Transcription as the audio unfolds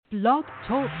Blog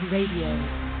Talk Radio.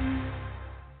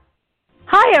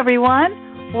 Hi,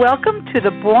 everyone. Welcome to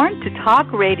the Born to Talk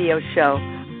radio show.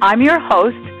 I'm your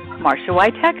host, Marcia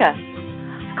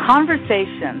Waiteka.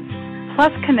 Conversations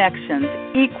plus connections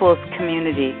equals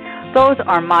community. Those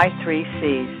are my 3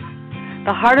 C's.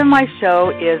 The heart of my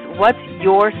show is, what's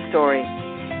your story?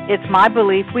 It's my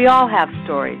belief we all have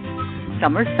stories.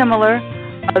 Some are similar,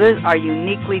 others are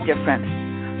uniquely different.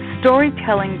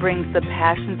 Storytelling brings the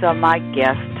passions of my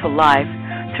guests to life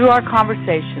through our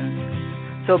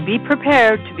conversations. So be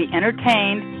prepared to be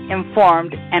entertained,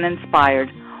 informed, and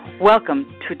inspired.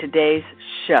 Welcome to today's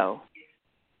show.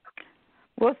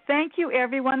 Well, thank you,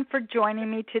 everyone, for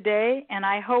joining me today, and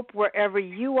I hope wherever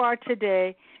you are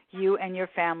today, you and your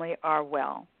family are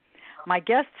well. My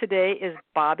guest today is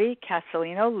Bobbie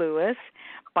Casalino-Lewis.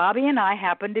 Bobbie and I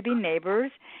happen to be neighbors,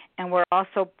 and we're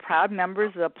also proud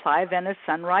members of the Playa Venice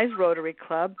Sunrise Rotary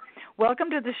Club. Welcome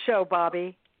to the show,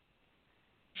 Bobbie.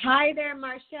 Hi there,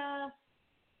 Marcia.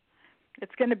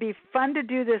 It's going to be fun to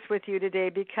do this with you today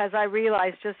because I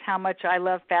realize just how much I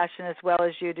love fashion as well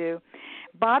as you do.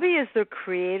 Bobbie is the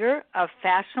creator of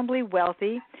Fashionably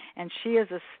Wealthy, and she is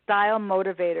a style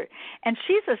motivator. And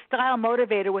she's a style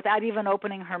motivator without even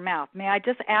opening her mouth. May I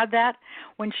just add that?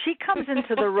 When she comes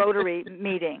into the Rotary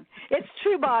meeting, it's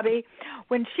true, Bobbie,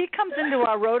 when she comes into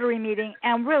our Rotary meeting,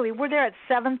 and really, we're there at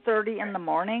 7:30 in the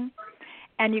morning,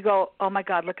 and you go, oh, my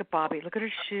God, look at Bobbie. Look at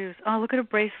her shoes. Oh, look at her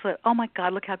bracelet. Oh, my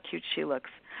God, look how cute she looks.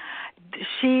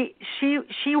 She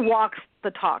walks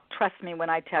the talk. Trust me when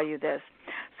I tell you this.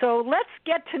 So let's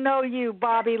get to know you,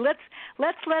 Bobbie. Let's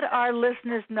let our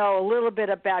listeners know a little bit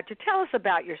about you. Tell us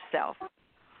about yourself.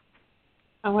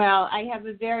 Well, I have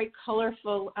a very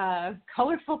colorful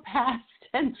past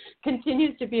and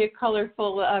continues to be a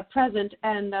colorful present,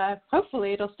 and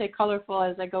hopefully it'll stay colorful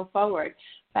as I go forward.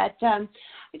 But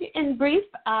in brief,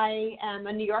 I am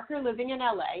a New Yorker living in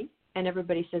LA, and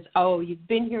everybody says, oh, you've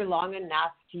been here long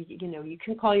enough, you know, you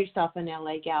can call yourself an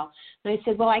LA gal. And I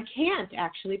said, well, I can't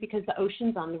actually because the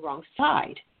ocean's on the wrong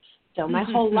side. So my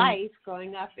whole life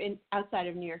growing up outside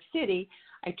of New York City,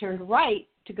 I turned right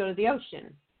to go to the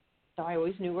ocean. So I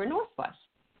always knew where north was.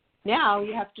 Now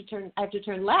I have to turn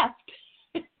left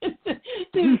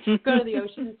to go to the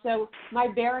ocean. So my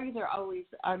bearings are always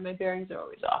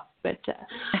off. But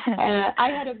I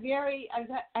had a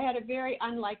very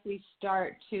unlikely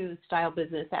start to style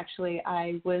business. Actually,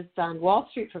 I was on Wall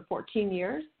Street for 14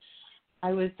 years.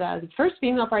 I was the first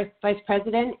female vice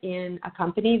president in a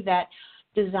company that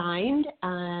designed,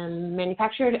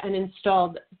 manufactured, and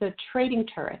installed the trading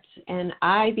turrets. And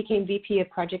I became VP of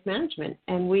project management,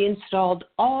 and we installed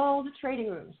all the trading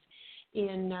rooms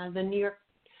in the New York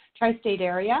tri-state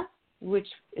area, which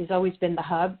has always been the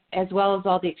hub, as well as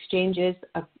all the exchanges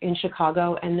in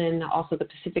Chicago, and then also the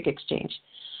Pacific Exchange.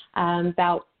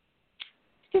 About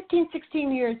 15,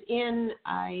 16 years in,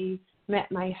 I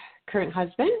met my current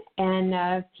husband,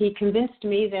 and he convinced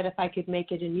me that if I could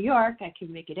make it in New York, I could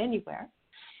make it anywhere.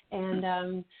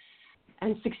 And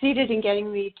succeeded in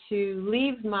getting me to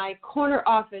leave my corner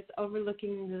office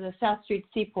overlooking the South Street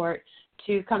Seaport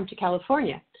to come to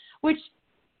California, which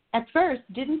at first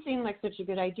didn't seem like such a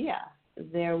good idea.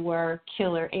 There were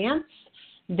killer ants,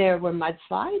 there were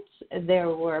mudslides, there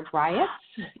were riots,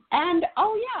 and,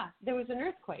 there was an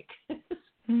earthquake.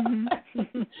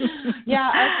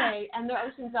 Yeah, okay, and the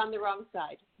ocean's on the wrong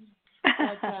side.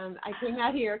 But I came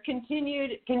out here,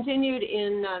 continued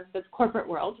in the corporate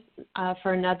world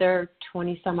for another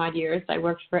 20-some-odd years. I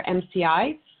worked for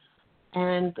MCI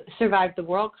and survived the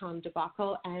WorldCom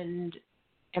debacle and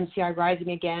MCI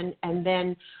rising again, and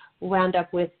then wound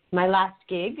up with my last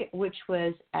gig, which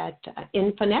was at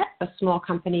Infonet, a small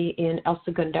company in El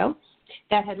Segundo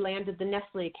that had landed the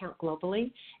Nestle account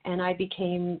globally, and I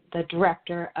became the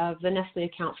director of the Nestle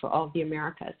account for all of the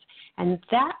Americas. And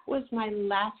that was my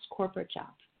last corporate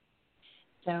job.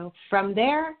 So from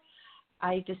there,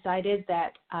 I decided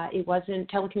that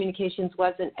telecommunications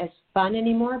wasn't as fun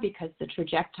anymore because the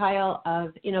trajectory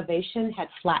of innovation had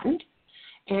flattened.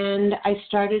 And I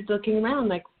started looking around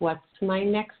like, what's my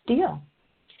next deal?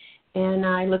 And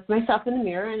I looked myself in the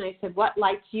mirror and I said, what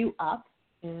lights you up?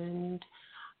 And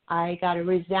I got a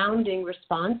resounding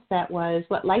response that was,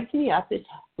 what lights me up is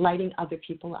lighting other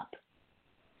people up.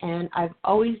 And I've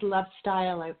always loved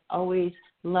style. I've always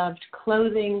loved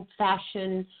clothing,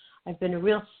 fashion. I've been a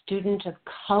real student of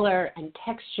color and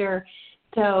texture.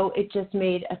 So it just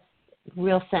made a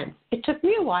real sense. It took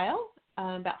me a while,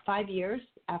 about 5 years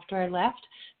after I left,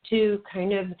 to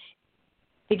kind of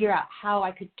figure out how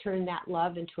I could turn that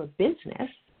love into a business.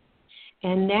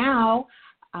 And now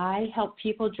I help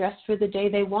people dress for the day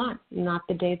they want, not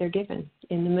the day they're given,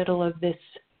 in the middle of this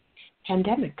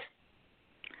pandemic.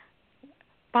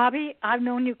 Bobbie, I've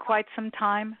known you quite some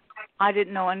time. I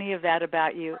didn't know any of that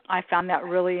about you. I found that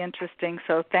really interesting,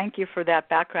 so thank you for that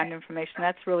background information.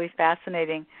 That's really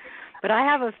fascinating. But I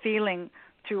have a feeling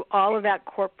through all of that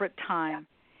corporate time,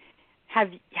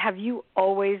 have you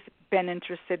always been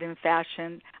interested in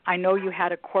fashion? I know you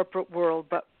had a corporate world,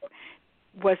 but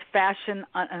was fashion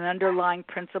an underlying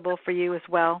principle for you as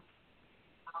well?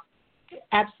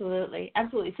 Absolutely.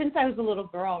 Since I was a little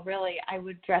girl, really, I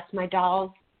would dress my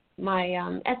dolls.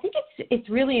 I think it's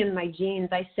really in my genes.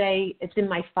 I say it's in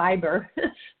my fiber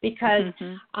because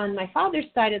on my father's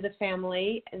side of the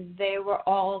family, they were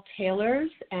all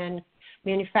tailors and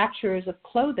manufacturers of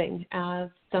clothing.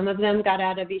 Some of them got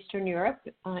out of Eastern Europe,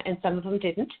 and some of them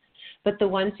didn't. But the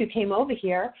ones who came over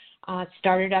here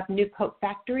started up new coat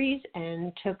factories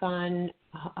and took on,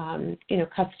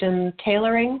 custom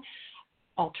tailoring,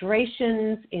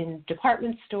 alterations in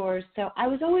department stores. So I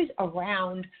was always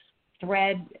around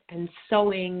thread and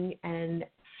sewing and,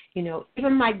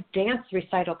 even my dance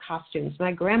recital costumes.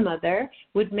 My grandmother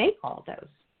would make all those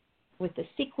with the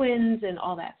sequins and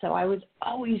all that. So I was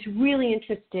always really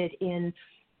interested in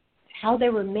how they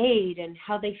were made and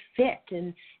how they fit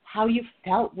and how you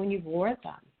felt when you wore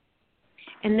them.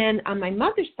 And then on my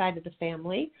mother's side of the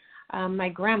family, my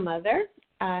grandmother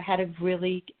had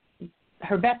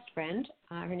her best friend,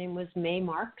 her name was May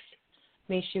Marks.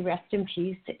 May she rest in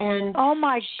peace. And oh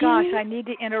my gosh, I need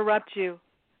to interrupt you.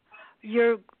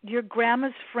 Your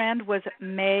grandma's friend was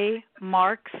May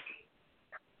Marks?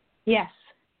 Yes.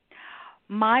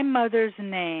 My mother's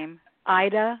name,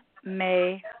 Ida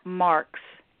May Marks,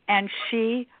 and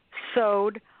she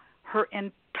sewed her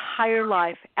entire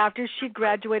life. After she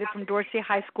graduated from Dorsey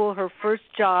High School, her first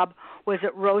job was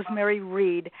at Rosemary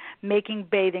Reed making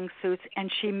bathing suits,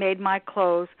 and she made my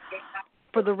clothes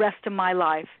for the rest of my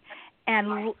life.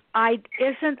 And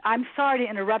I'm sorry to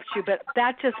interrupt you, but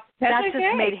that just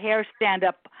made hair stand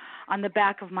up on the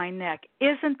back of my neck.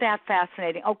 Isn't that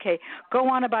fascinating? Okay, go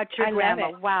on about your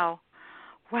grandma. Wow.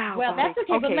 Well, that's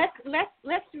okay. Okay. But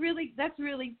let's really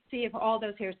see if all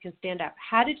those hairs can stand up.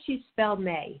 How did she spell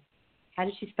May? How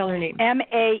did she spell her name?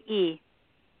 M-A-E.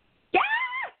 Yeah.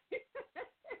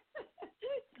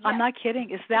 I'm not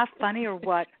kidding. Is that funny or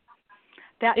what?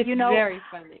 It's very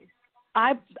funny.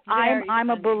 I'm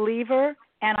a believer,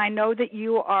 and I know that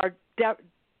you are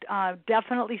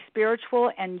definitely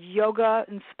spiritual and yoga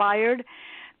inspired.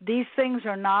 These things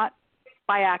are not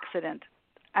by accident,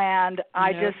 and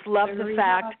I just love the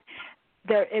fact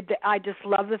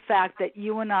that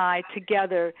you and I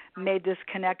together made this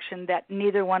connection that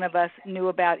neither one of us knew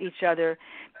about each other,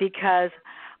 because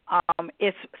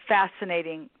it's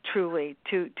fascinating, truly,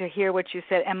 to hear what you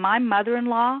said. And my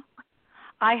mother-in-law,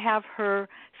 I have her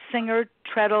Singer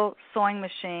treadle sewing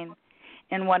machine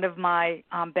in one of my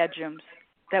bedrooms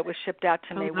that was shipped out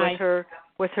to me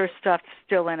with her stuff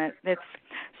still in it.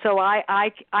 So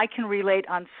I can relate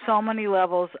on so many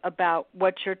levels about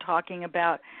what you're talking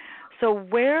about. So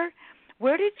where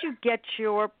did you get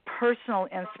your personal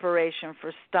inspiration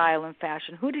for style and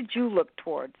fashion? Who did you look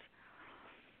towards?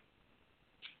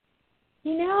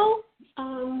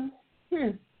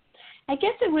 I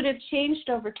guess it would have changed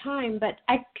over time, but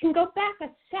I can go back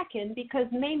a second because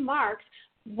May Marks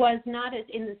was not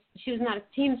she was not a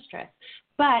seamstress,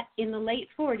 but in the late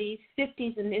 40s,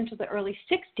 50s, and into the early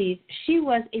 60s, she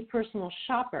was a personal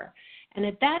shopper. And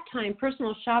at that time,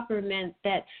 personal shopper meant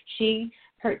that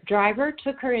her driver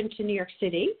took her into New York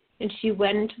City, and she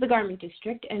went into the garment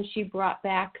district, and she brought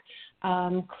back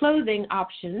clothing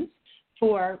options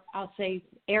for, I'll say,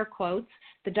 air quotes,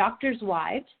 the doctor's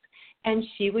wives, and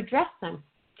she would dress them.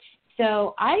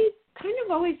 So I kind of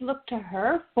always looked to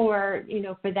her for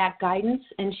that guidance,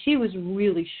 and she was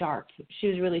really sharp.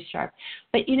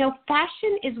 But,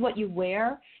 fashion is what you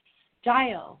wear.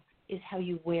 Style is how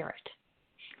you wear it.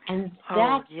 And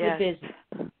that's the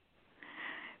business.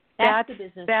 That's the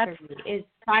business for me, is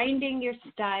finding your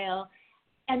style,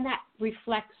 and that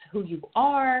reflects who you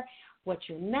are, what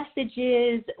your message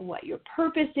is, what your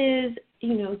purpose is,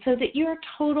 so that you're a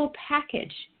total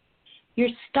package. Your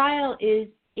style is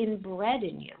inbred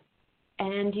in you,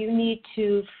 and you need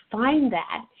to find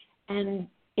that and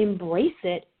embrace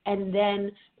it, and then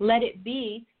let it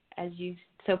be, as you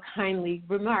so kindly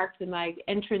remarked in my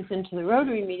entrance into the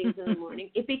Rotary meetings in the morning,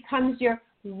 it becomes your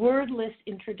wordless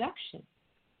introduction.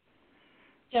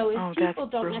 So if people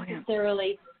don't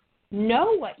necessarily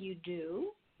know what you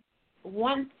do,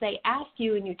 once they ask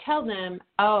you and you tell them,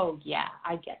 oh, yeah,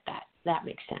 I get that. That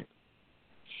makes sense.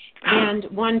 And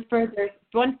one further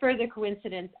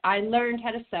coincidence, I learned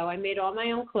how to sew. I made all my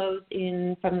own clothes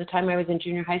from the time I was in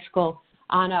junior high school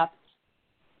on up.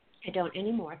 I don't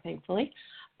anymore, thankfully.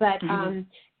 But Mm-hmm.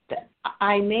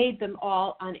 I made them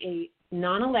all on a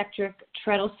non-electric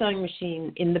treadle sewing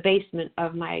machine in the basement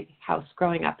of my house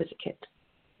growing up as a kid.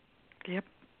 Yep.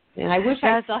 And I wish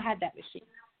I still had that machine.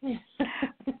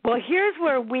 Well, here's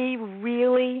where we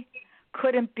really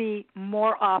couldn't be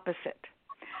more opposite.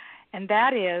 And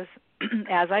that is,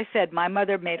 as I said, my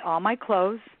mother made all my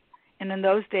clothes. And in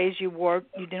those days, you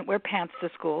didn't wear pants to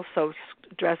school, so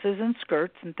dresses and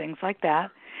skirts and things like that.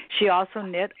 She also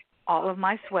knit all of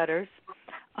my sweaters.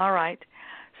 All right.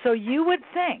 So you would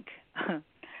think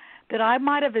that I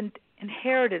might have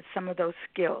inherited some of those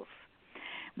skills.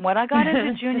 When I got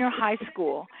into junior high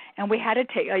school, and we had to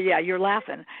take, yeah, you're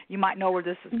laughing. You might know where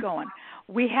this is going.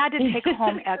 We had to take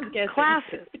home ec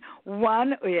classes.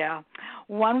 One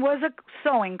was a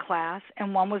sewing class,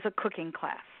 and one was a cooking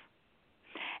class.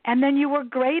 And then you were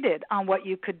graded on what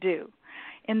you could do.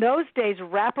 In those days,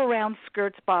 wraparound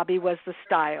skirts, Bobbie, was the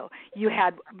style. You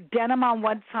had denim on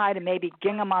one side and maybe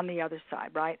gingham on the other side,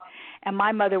 right? And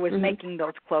my mother was making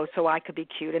those clothes so I could be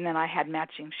cute, and then I had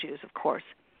matching shoes, of course.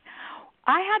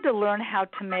 I had to learn how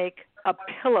to make a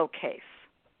pillowcase.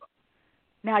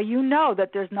 Now, you know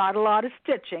that there's not a lot of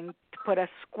stitching to put a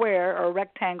square or a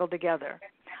rectangle together.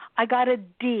 I got a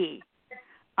D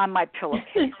on my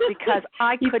pillowcase because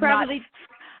I could not.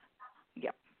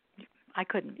 Yep, I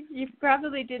couldn't. You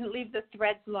probably didn't leave the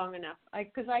threads long enough.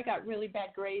 Because I got really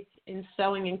bad grades in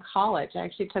sewing in college. I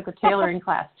actually took a tailoring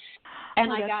class,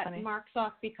 and I got funny marks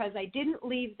off because I didn't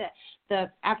leave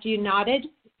the after you knotted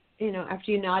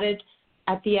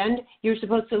at the end, you're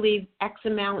supposed to leave X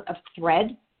amount of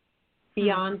thread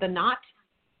beyond the knot,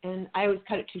 and I always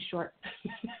cut it too short.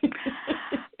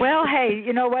 Well, hey,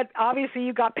 you know what? Obviously,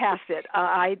 you got past it.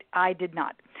 I did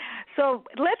not. So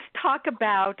let's talk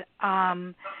about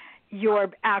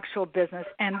your actual business.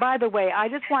 And by the way, I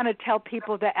just want to tell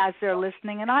people that as they're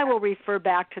listening, and I will refer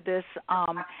back to this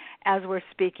as we're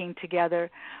speaking together,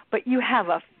 but you have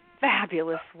a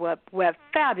fabulous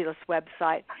fabulous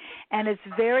website, and it's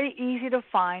very easy to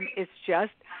find. It's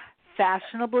just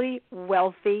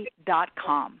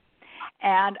fashionablywealthy.com.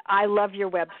 And I love your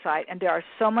website, and there are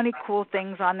so many cool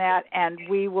things on that, and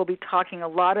we will be talking a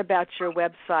lot about your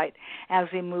website as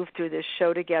we move through this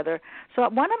show together. So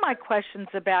one of my questions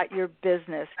about your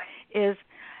business is,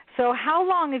 so how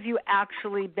long have you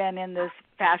actually been in this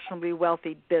Fashionably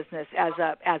Wealthy business as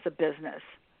a business?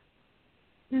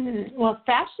 Well,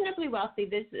 Fashionably Wealthy,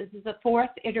 this is the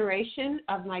fourth iteration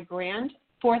of my brand,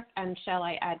 fourth and shall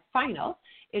I add final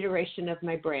iteration of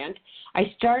my brand.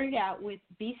 I started out with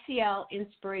BCL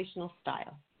Inspirational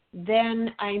Style.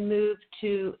 Then I moved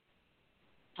to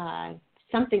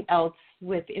something else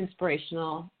with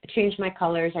inspirational. I changed my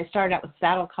colors. I started out with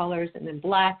saddle colors and then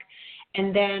black.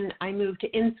 And then I moved to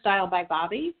In Style by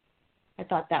Bobbie. I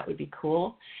thought that would be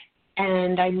cool.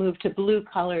 And I moved to blue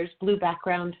colors, blue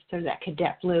background, so that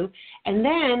cadet blue. And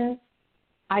then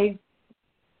I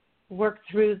worked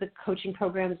through the coaching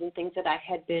programs and things that I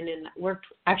had been in, worked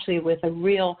actually with a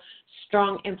real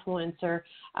strong influencer,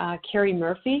 Carrie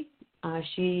Murphy.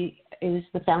 She is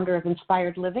the founder of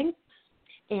Inspired Living.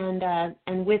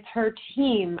 And with her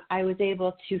team, I was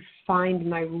able to find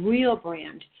my real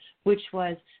brand, which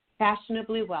was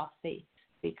Fashionably Wealthy,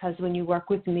 because when you work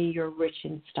with me, you're rich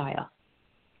in style.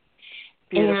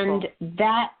 Beautiful. And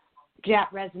that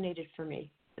resonated for me.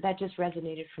 That just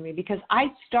resonated for me because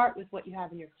I start with what you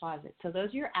have in your closet. So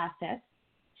those are your assets,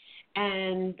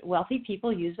 and wealthy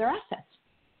people use their assets.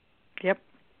 Yep.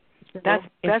 So that's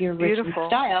if you're beautiful. Rich in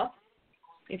style,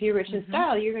 if you're rich in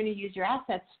style, you're going to use your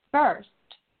assets first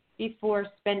before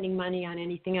spending money on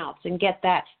anything else and get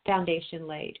that foundation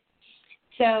laid.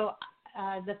 So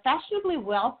the Fashionably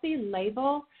Wealthy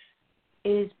label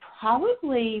is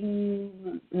probably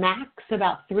max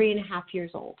about 3.5 years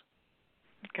old.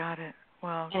 Got it.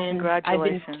 Well, and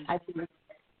congratulations. I've been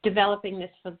developing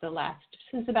this since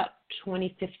about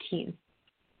 2015.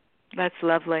 That's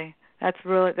lovely. That's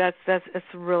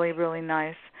really, really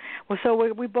nice. Well, so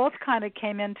we both kind of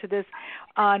came into this.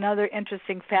 Another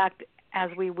interesting fact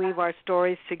as we weave our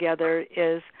stories together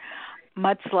is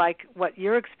much like what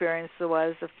your experience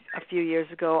was a few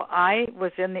years ago. I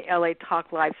was in the LA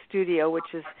Talk Live studio,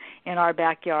 which is in our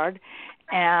backyard,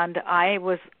 and I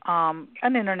was an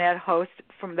internet host.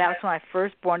 That's when I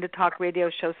first Born to Talk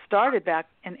radio show started back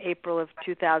in April of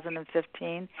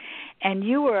 2015, and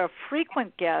you were a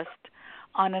frequent guest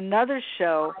on another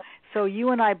show. So you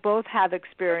and I both have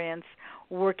experience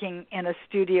working in a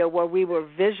studio where we were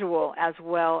visual as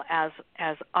well as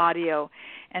audio.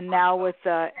 And now with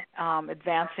the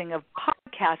advancing of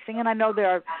podcasting, and I know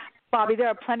Bobbie, there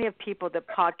are plenty of people that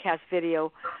podcast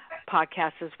video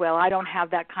podcast as well. I don't have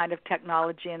that kind of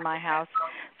technology in my house,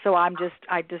 so I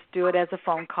just do it as a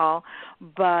phone call.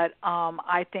 But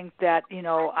I think that,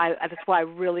 that's why I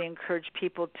really encourage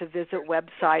people to visit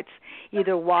websites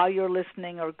either while you're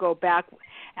listening or go back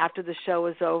after the show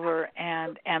is over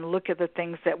and look at the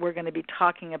things that we're going to be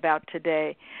talking about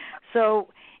today. So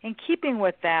in keeping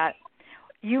with that,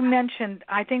 you mentioned,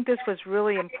 I think this was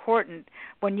really important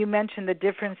when you mentioned the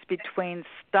difference between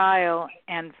style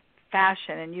and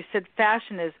fashion. And you said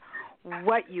fashion is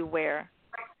what you wear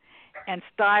and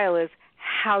style is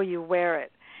how you wear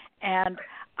it. And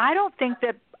I don't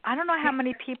know how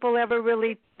many people ever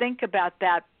really think about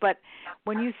that, but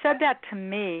when you said that to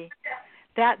me,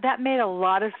 that made a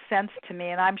lot of sense to me.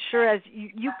 And I'm sure as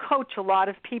you coach a lot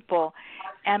of people,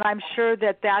 and I'm sure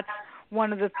that that's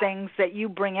one of the things that you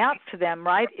bring out to them,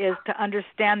 right, is to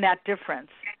understand that difference.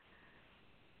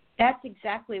 That's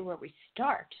exactly where we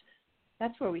start.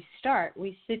 That's where we start.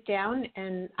 We sit down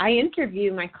and I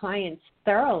interview my clients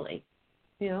thoroughly,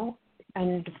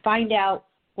 and find out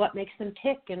what makes them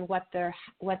tick and what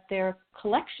their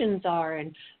collections are,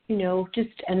 and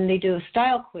and they do a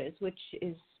style quiz, which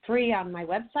is free on my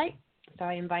website. So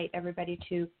I invite everybody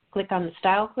to click on the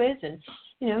style quiz and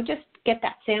just get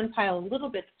that sand pile a little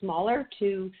bit smaller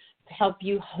to help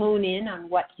you hone in on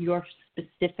what your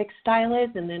specific style is,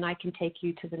 and then I can take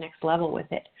you to the next level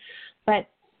with it. But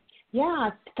yeah,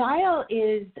 style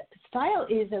is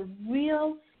a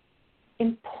real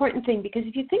important thing, because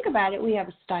if you think about it, we have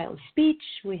a style of speech,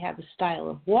 we have a style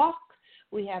of walk,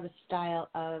 we have a style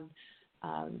of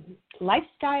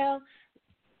lifestyle,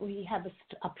 we have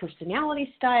a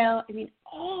personality style. I mean,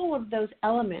 all of those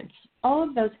elements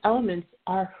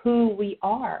are who we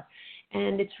are.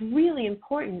 And it's really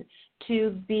important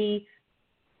to be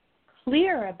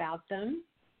clear about them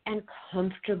and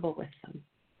comfortable with them.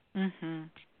 Mm-hmm.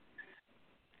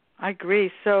 I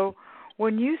agree. So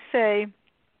when you say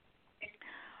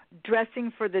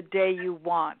dressing for the day you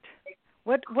want,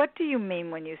 what do you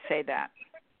mean when you say that?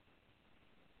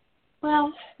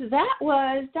 Well,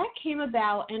 that came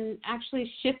about and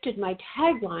actually shifted my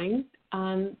tagline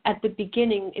at the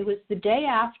beginning. It was the day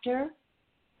after,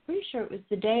 pretty sure it was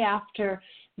the day after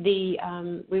we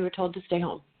were told to stay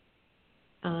home.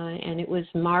 And it was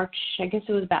March, I guess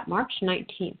it was about March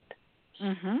 19th.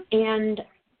 Mm-hmm. And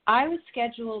I was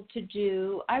scheduled to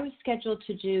do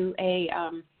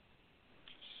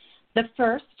the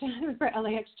first, for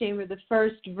LAX Chamber, the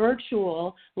first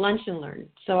virtual lunch and learn.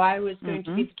 So I was going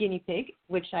to be the guinea pig,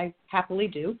 which I happily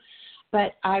do,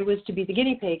 but I was to be the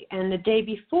guinea pig. And the day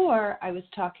before, I was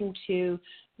talking to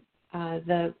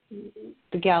the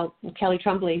gal, Kelly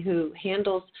Trumbley, who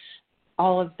handles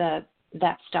all of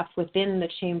that stuff within the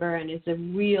chamber and is a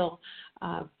real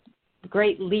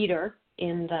great leader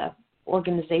in the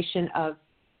organization of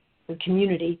the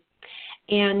community.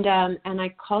 And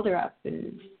I called her up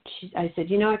and I said,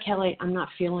 Kelly, I'm not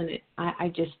feeling it. I'm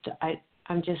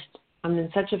in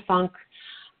such a funk.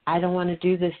 I don't want to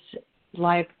do this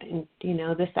live, and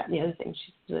this, that, and the other thing.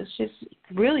 She's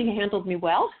really handled me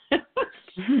well,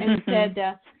 and said,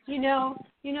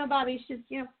 Bobbie,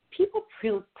 people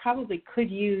probably could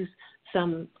use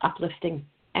some uplifting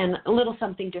and a little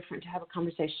something different to have a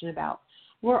conversation about.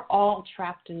 We're all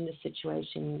trapped in this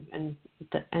situation,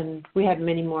 and we had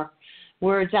many more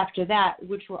words after that,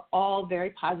 which were all very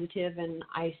positive. And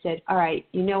I said, all right,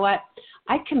 you know what?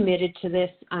 I committed to this.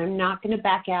 I'm not going to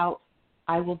back out.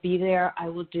 I will be there. I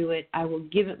will do it. I will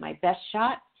give it my best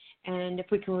shot. And if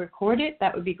we can record it,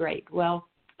 that would be great. Well,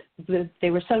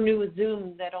 they were so new with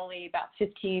Zoom that only about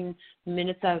 15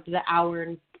 minutes of the hour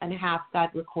and a half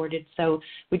got recorded. So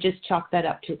we just chalked that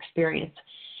up to experience.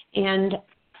 And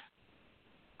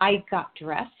I got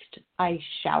dressed, I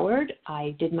showered,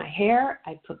 I did my hair,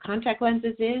 I put contact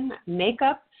lenses in,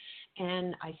 makeup,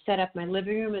 and I set up my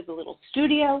living room as a little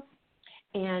studio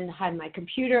and had my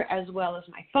computer as well as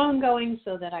my phone going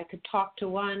so that I could talk to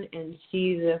one and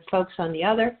see the folks on the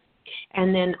other.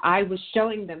 And then I was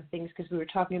showing them things because we were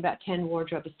talking about 10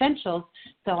 wardrobe essentials,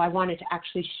 so I wanted to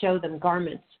actually show them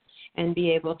garments and be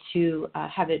able to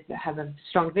have a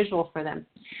strong visual for them.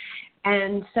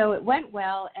 And so it went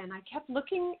well, and I kept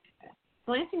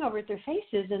glancing over at their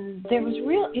faces, and there was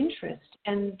real interest,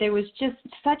 and there was just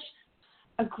such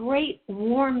a great,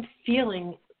 warm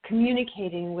feeling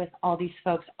communicating with all these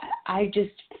folks. I just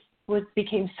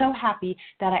became so happy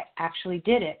that I actually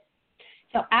did it.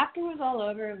 So after it was all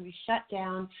over and we shut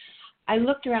down, I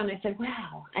looked around and I said,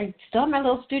 wow, I still have my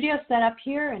little studio set up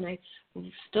here, and I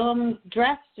still am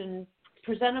dressed and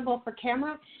presentable for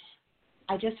camera.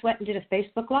 I just went and did a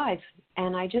Facebook Live,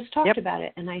 and I just talked about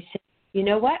it. And I said, you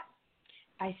know what?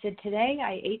 I said, today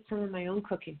I ate some of my own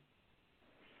cooking.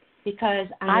 because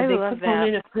I I'm a big love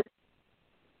proponent that. of.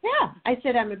 Yeah, I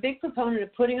said I'm a big proponent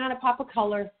of putting on a pop of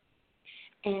color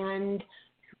and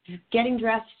getting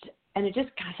dressed, and it just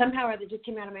somehow or other just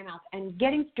came out of my mouth, and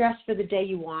getting dressed for the day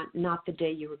you want, not the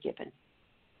day you were given.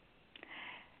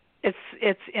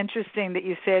 It's interesting that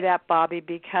you say that, Bobbie,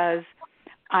 because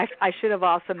I should have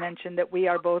also mentioned that we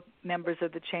are both members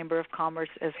of the Chamber of Commerce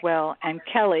as well, and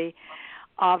Kelly,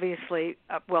 obviously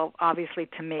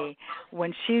to me,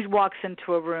 when she walks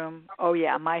into a room, oh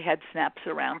yeah, my head snaps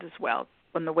around as well,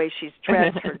 from the way she's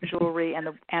dressed, her jewelry,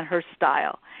 and her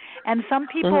style. And some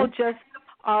people just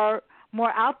are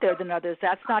more out there than others.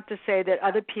 That's not to say that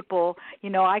other people,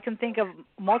 I can think of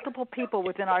multiple people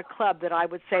within our club that I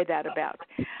would say that about.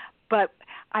 But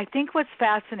I think what's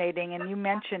fascinating, and you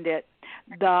mentioned it,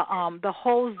 the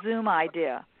whole Zoom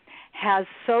idea has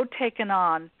so taken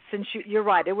on since you're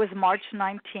right. It was March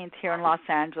 19th here in Los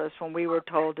Angeles when we were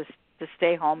told to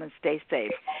stay home and stay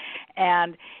safe,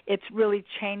 and it's really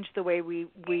changed the way we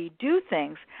do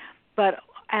things. But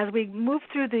as we move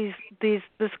through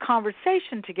this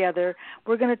conversation together,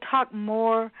 we're going to talk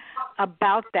more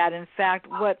about that. In fact,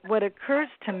 what occurs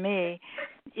to me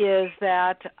is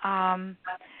that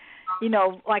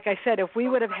like I said, if we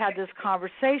would have had this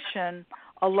conversation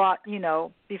a lot,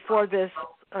 before this,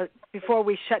 before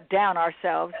we shut down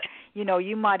ourselves,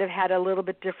 you might have had a little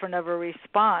bit different of a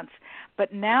response.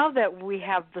 But now that we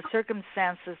have the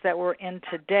circumstances that we're in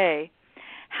today,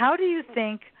 how do you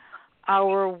think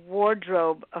our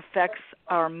wardrobe affects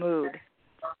our mood?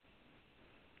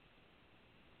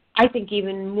 I think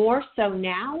even more so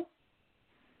now,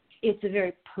 it's a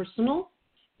very personal,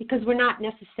 because we're not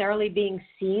necessarily being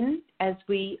seen as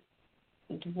we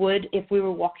would if we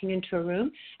were walking into a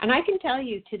room. And I can tell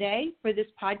you today for this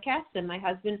podcast, and my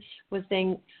husband was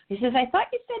saying, he says, I thought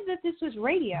you said that this was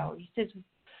radio. He says,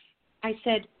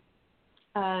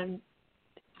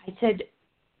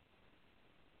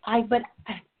 but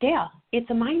Dale, it's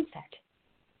a mindset,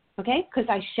 okay? Because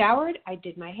I showered, I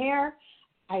did my hair,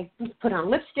 I put on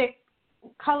lipstick,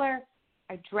 color,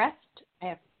 I dressed, I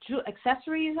have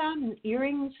accessories on,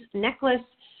 earrings, necklace,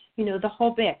 the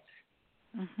whole bit.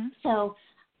 Mm-hmm. So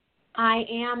I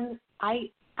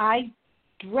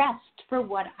dressed for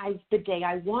the day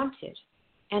I wanted.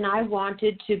 And I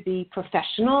wanted to be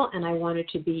professional, and I wanted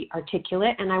to be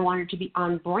articulate, and I wanted to be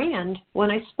on brand when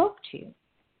I spoke to you.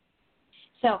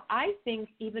 So I think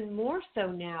even more so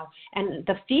now, and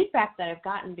the feedback that I've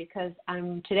gotten, because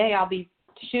today I'll be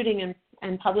shooting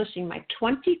and publishing my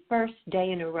 21st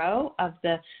day in a row of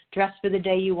the Dress for the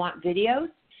Day You Want videos,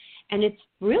 and it's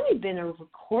really been a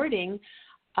recording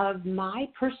of my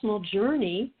personal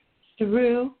journey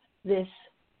through this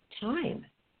time.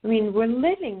 I mean, we're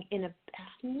living in a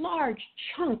large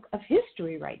chunk of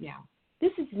history right now.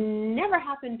 This has never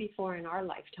happened before in our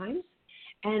lifetimes,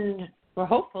 and we're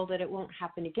hopeful that it won't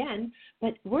happen again,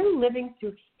 but we're living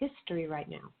through history right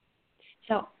now.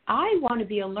 So I want to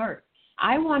be alert.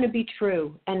 I want to be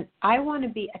true, and I want to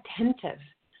be attentive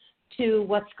to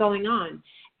what's going on.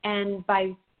 And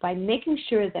by making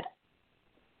sure that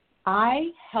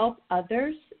I help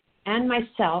others and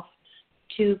myself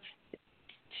to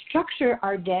structure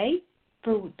our day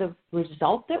for the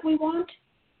result that we want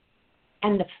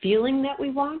and the feeling that we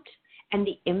want and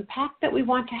the impact that we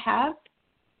want to have,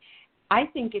 I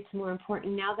think it's more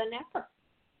important now than ever.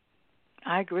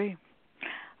 I agree.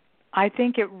 I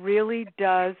think it really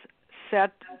does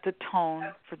set the tone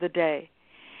for the day.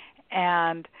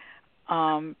 And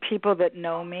people that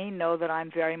know me know that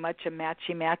I'm very much a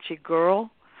matchy-matchy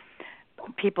girl.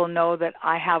 People know that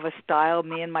I have a style,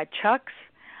 me and my Chucks.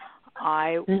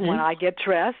 When I get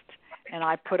dressed and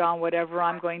I put on whatever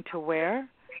I'm going to wear,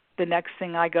 the next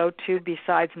thing I go to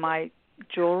besides my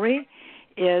jewelry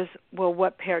is, well,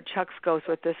 what pair of Chucks goes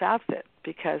with this outfit?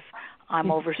 Because I'm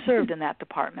overserved in that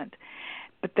department.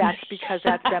 But that's because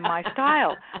that's been my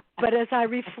style. But as I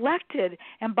reflected,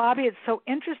 and Bobbie, it's so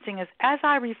interesting, as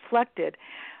I reflected,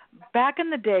 back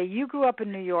in the day, you grew up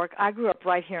in New York, I grew up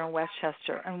right here in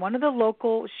Westchester, and one of the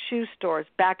local shoe stores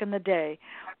back in the day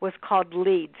was called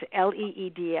Leeds,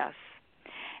 Leeds.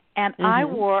 And I'm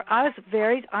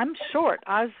short.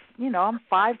 I'm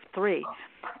 5'3",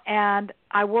 and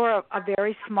I wore a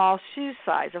very small shoe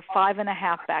size, a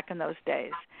 5.5 back in those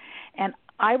days. And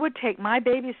I would take my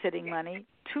babysitting money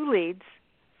to Leeds,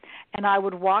 and I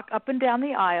would walk up and down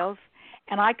the aisles,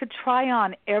 and I could try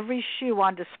on every shoe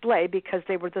on display because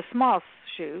they were the small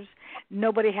shoes.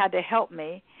 Nobody had to help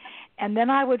me. And then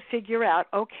I would figure out,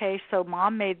 okay, so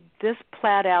Mom made this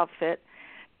plaid outfit.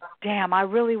 Damn, I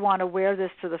really want to wear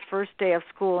this to the first day of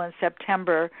school in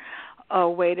September. Oh,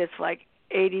 wait, it's like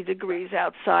 80 degrees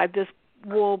outside.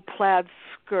 wool plaid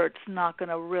skirt's not going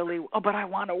to really, but I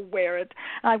want to wear it.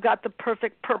 And I've got the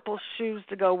perfect purple shoes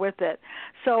to go with it.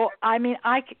 So, I mean,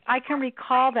 I can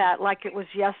recall that like it was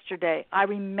yesterday. I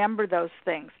remember those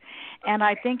things. And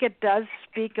I think it does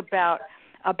speak about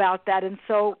that. And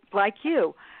so, like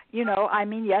you, I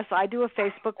mean, yes, I do a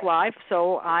Facebook Live,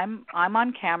 so I'm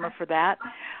on camera for that.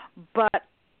 But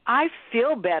I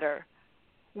feel better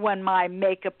when my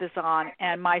makeup is on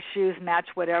and my shoes match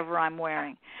whatever I'm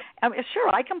wearing. Sure,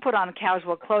 I can put on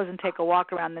casual clothes and take a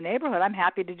walk around the neighborhood. I'm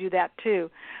happy to do that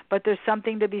too. But there's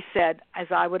something to be said, as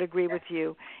I would agree with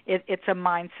you. It's a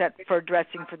mindset for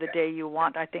dressing for the day you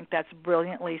want. I think that's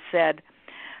brilliantly said.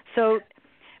 So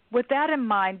with that in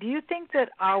mind, do you think that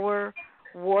our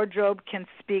wardrobe can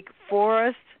speak for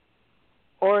us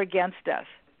or against us?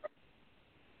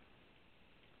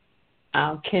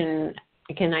 Can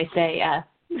I say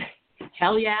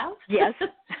hell yeah? Yes.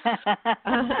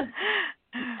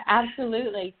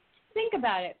 Absolutely. Think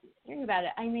about it.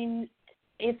 I mean,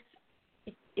 if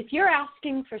you're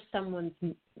asking for someone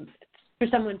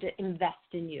to invest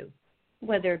in you,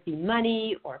 whether it be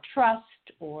money or trust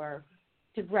or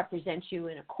to represent you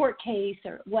in a court case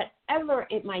or whatever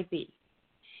it might be,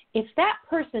 if that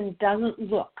person doesn't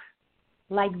look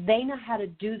like they know how to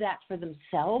do that for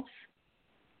themselves,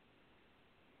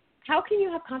 how can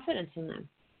you have confidence in them?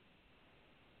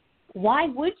 Why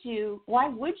would you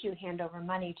hand over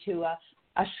money to a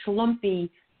schlumpy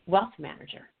wealth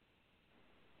manager?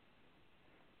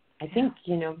 I think,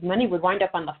 money would wind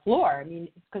up on the floor. I mean,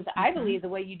 because I believe the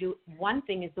way you do one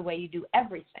thing is the way you do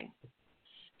everything.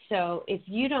 So if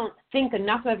you don't think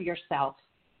enough of yourself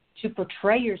to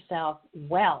portray yourself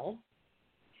well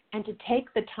and to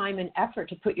take the time and effort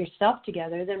to put yourself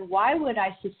together, then why would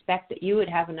I suspect that you would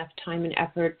have enough time and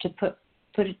effort to put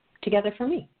it together for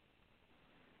me?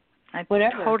 I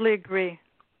totally agree.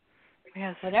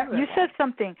 Yes. Whatever. You said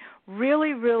something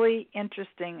really, really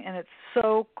interesting, and it's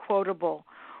so quotable.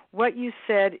 What you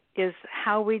said is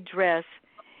how we dress,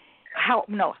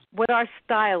 what our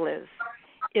style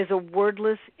is a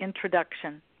wordless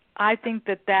introduction. I think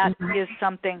that is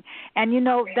something. And,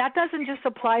 that doesn't just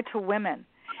apply to women.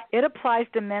 It applies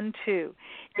to men, too.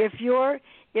 If your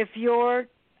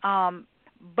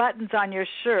buttons on your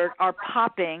shirt are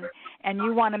popping and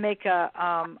you want to make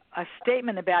a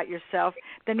statement about yourself,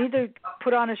 then either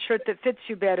put on a shirt that fits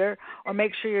you better or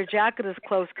make sure your jacket is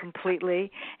closed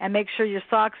completely and make sure your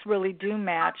socks really do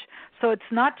match. So it's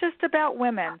not just about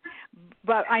women,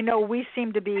 but I know we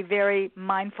seem to be very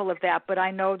mindful of that, but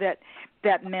I know that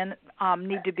men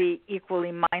need to be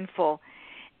equally mindful.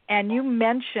 And you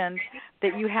mentioned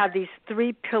that you have these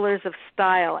 3 pillars of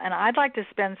style, and I'd like to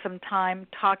spend some time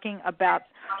talking about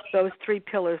those 3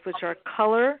 pillars, which are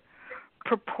color,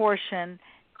 proportion,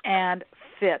 and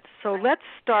fit. So let's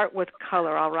start with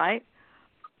color, all right?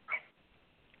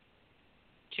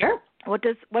 Sure. What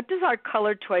does our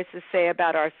color choices say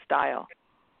about our style?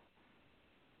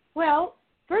 Well,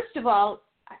 first of all,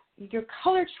 your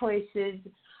color choices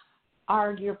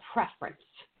are your preference.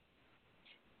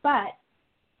 But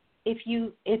if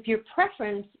your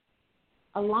preference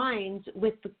aligns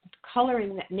with the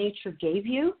coloring that nature gave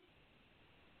you,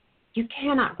 you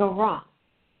cannot go wrong.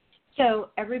 So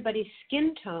everybody's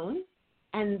skin tone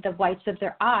and the whites of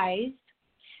their eyes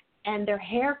and their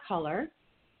hair color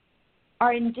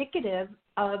are indicative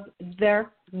of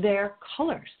their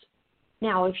colors.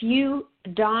 Now, if you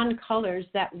don colors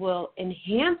that will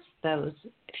enhance those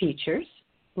features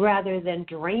rather than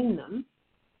drain them,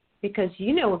 because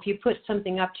if you put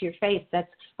something up to your face that's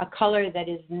a color that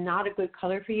is not a good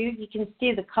color for you, you can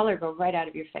see the color go right out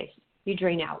of your face. You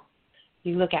drain out.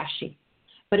 You look ashy.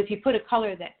 But if you put a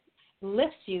color that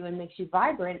lifts you and makes you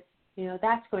vibrant,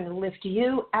 that's going to lift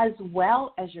you as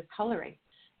well as your coloring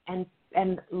and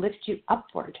lift you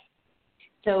upward.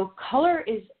 So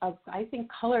I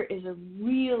think color is a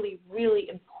really, really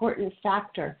important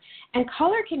factor. And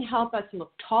color can help us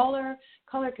look taller.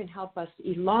 Color can help us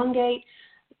elongate.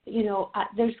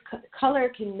 Color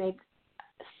can make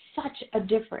such a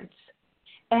difference.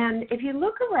 And if you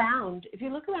look around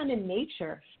in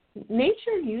nature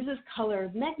uses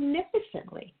color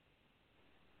magnificently.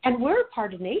 And we're a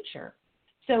part of nature.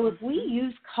 So if we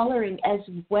use coloring as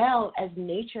well as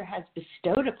nature has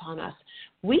bestowed upon us,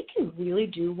 we can really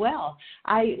do well.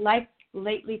 I like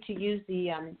lately to use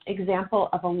the example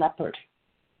of a leopard.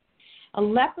 A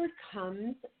leopard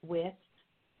comes with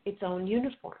its own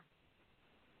uniform.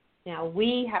 Now,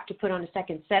 we have to put on a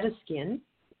second set of skin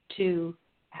to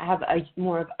have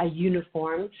more of a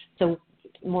uniform, so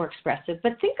more expressive.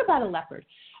 But think about a leopard.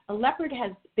 A leopard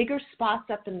has bigger spots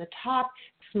up in the top,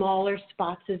 smaller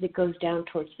spots as it goes down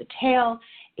towards the tail.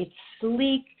 It's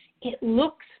sleek. it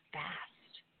looks fast.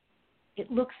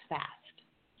 It looks fast.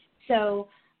 So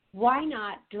why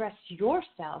not dress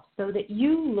yourself so that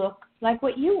you look like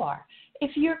what you are?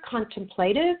 If you're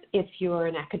contemplative, if you're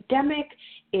an academic,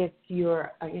 if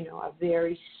you're, a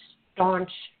very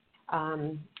staunch,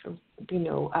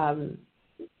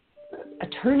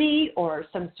 attorney or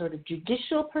some sort of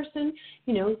judicial person,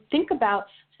 think about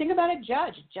a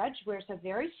judge. A judge wears a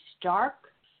very stark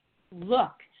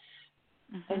look,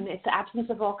 and it's the absence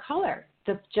of all color.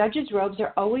 The judge's robes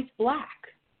are always black,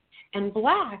 and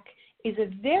black is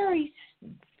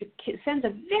sends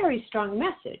a very strong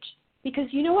message, because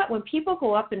you know what? When people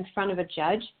go up in front of a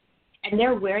judge and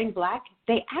they're wearing black,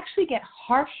 they actually get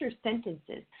harsher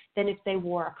sentences than if they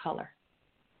wore a color.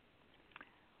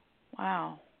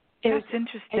 Wow. That's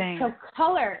interesting. And so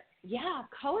color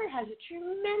has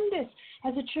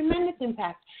a tremendous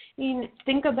impact. I mean,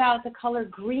 think about the color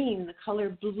green, the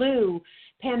color blue.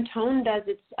 Pantone does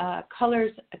its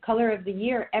color of the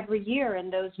year every year,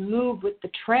 and those move with the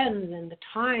trends and the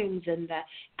times and the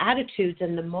attitudes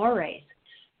and the mores.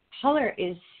 Color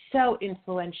is so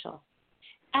influential,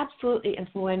 absolutely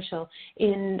influential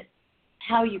in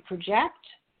how you project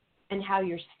and how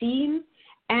you're seen,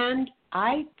 and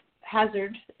I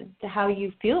hazard how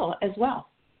you feel as well.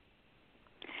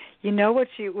 You know what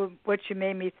you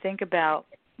made me think about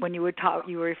when you were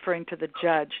referring to the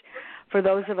judge. For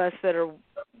those of us that are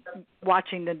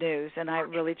watching the news, and I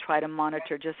really try to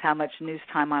monitor just how much news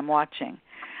time I'm watching,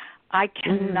 I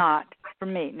cannot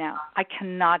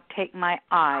take my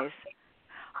eyes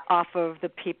off of the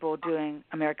people doing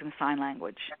American Sign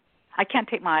Language. I can't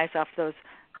take my eyes off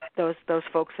those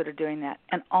folks that are doing that,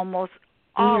 and almost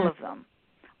all of them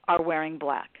are wearing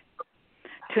black.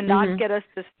 To not get us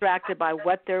distracted by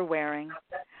what they're wearing,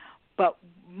 but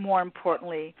more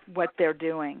importantly, what they're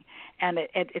doing. And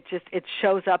it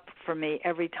shows up for me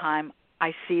every time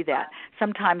I see that.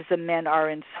 Sometimes the men are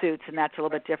in suits, and that's a little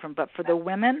bit different. But for the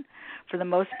women, for the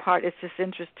most part, it's just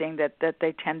interesting that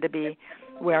they tend to be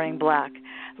wearing black.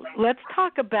 Let's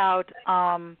talk about,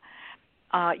 also,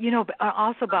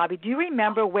 Bobbie, do you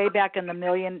remember way back in the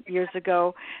million years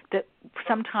ago that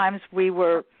sometimes we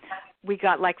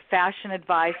got like fashion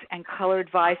advice and color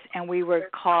advice, and we were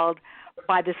called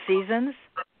by the seasons?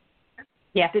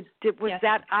 Yes.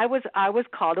 That I was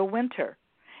called a winter,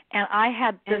 and I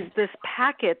had this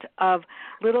packet of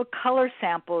little color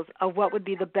samples of what would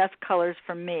be the best colors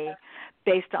for me,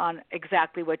 based on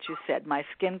exactly what you said: my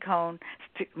skin tone,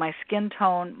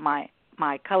 my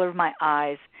color of my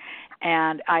eyes,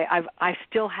 and I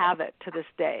still have it to this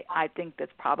day. I think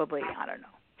that's probably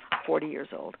 40 years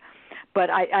old. But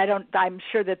I'm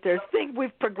sure that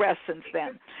we've progressed since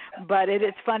then. But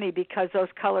it's funny because those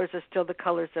colors are still the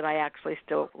colors that I actually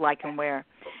still like and wear.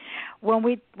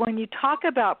 When you talk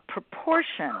about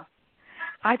proportion,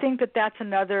 I think that's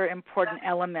another important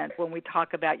element when we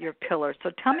talk about your pillars.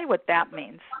 So tell me what that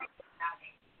means.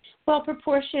 Well,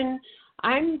 proportion,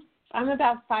 I'm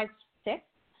about 5'6",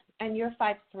 and you're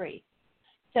 5'3".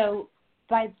 So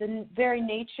by the very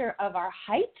nature of our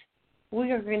height,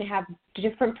 we are going to have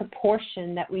different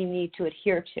proportion that we need to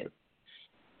adhere to,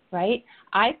 right?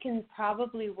 I can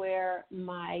probably wear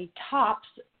my tops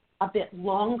a bit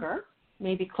longer,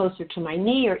 maybe closer to my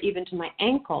knee or even to my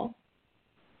ankle,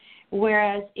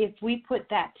 whereas if we put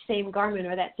that same garment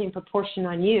or that same proportion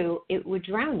on you, it would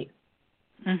drown you.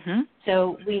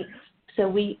 So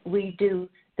we do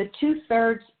the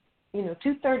 2/3,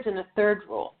 2/3 and a third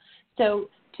rule. So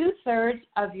 2/3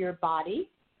 of your body,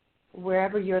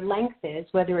 wherever your length is,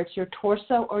 whether it's your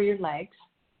torso or your legs.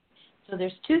 So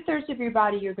there's 2/3 of your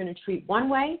body you're going to treat one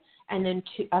way, and then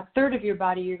a third of your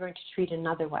body you're going to treat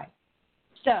another way.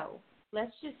 So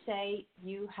let's just say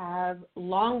you have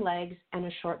long legs and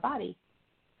a short body.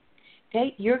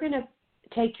 Okay, you're going to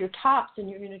take your tops and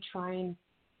you're going to try and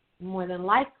more than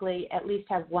likely at least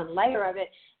have one layer of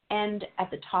it end at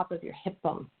the top of your hip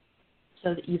bone,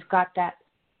 so that you've got that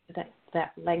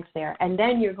length there. And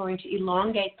then you're going to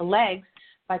elongate the legs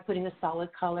by putting a solid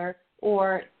color,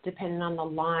 or depending on the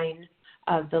line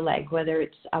of the leg, whether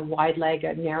it's a wide leg,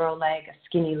 a narrow leg, a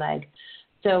skinny leg.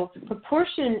 So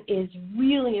proportion is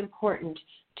really important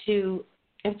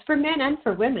it's for men and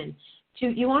for women.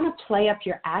 You want to play up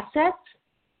your assets,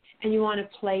 and you want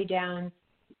to play down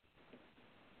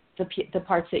the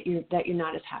parts that you're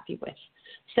not as happy with.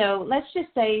 So let's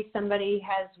just say somebody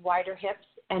has wider hips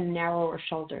and narrower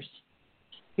shoulders.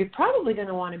 You're probably going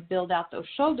to want to build out those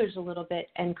shoulders a little bit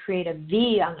and create a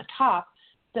V on the top,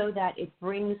 so that it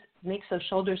makes those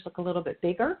shoulders look a little bit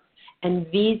bigger, and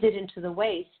V's it into the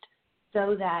waist,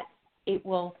 so that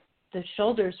the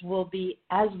shoulders will be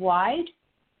as wide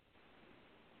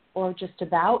or just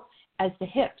about as the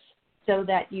hips. so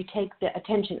that you take the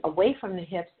attention away from the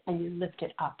hips and you lift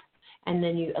it up, and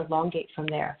then you elongate from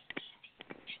there.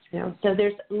 So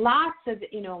there's lots of,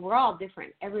 we're all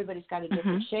different. Everybody's got a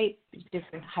different shape,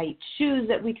 different height shoes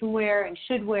that we can wear and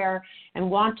should wear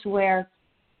and want to wear,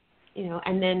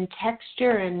 and then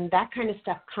texture and that kind of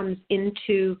stuff comes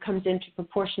into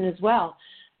proportion as well.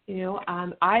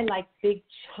 I like big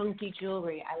chunky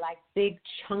jewelry. I like big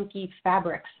chunky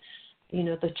fabrics.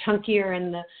 The chunkier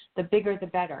and the bigger the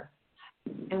better.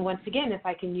 And once again, if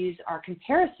I can use our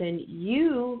comparison,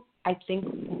 you, I think,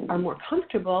 are more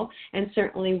comfortable and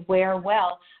certainly wear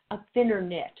well a thinner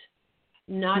knit,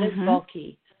 not as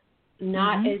bulky,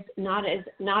 not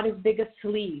as big a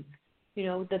sleeve.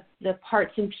 The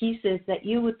parts and pieces that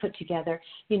you would put together,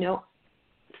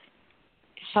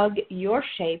 hug your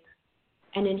shape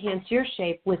and enhance your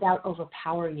shape without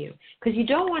overpowering you. Because you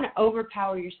don't want to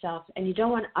overpower yourself and you don't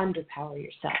want to underpower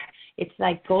yourself. It's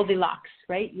like Goldilocks,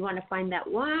 right? You want to find that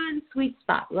one sweet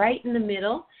spot right in the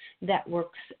middle that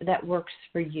works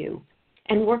for you,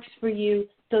 and works for you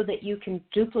so that you can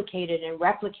duplicate it and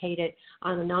replicate it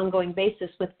on an ongoing basis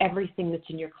with everything that's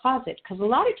in your closet. Because a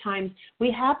lot of times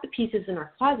we have the pieces in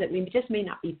our closet, we just may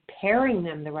not be pairing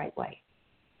them the right way.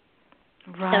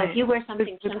 Right. So if you wear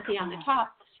something chunky on the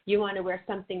top, you want to wear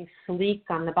something sleek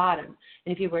on the bottom.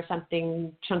 And if you wear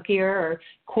something chunkier or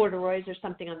corduroys or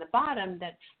something on the bottom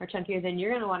that are chunkier, then you're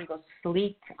going to want to go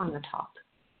sleek on the top.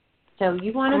 So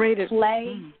you want to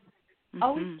play,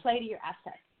 always play to your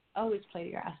assets. Always play to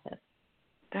your assets.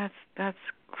 That's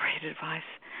great advice.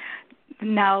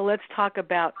 Now let's talk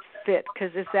about fit,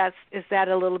 because is that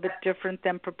a little bit different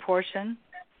than proportion?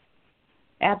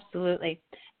 Absolutely.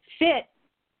 Fit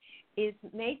is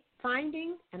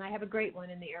finding, and I have a great one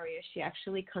in the area. She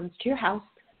actually comes to your house,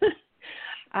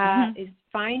 is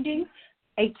finding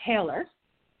a tailor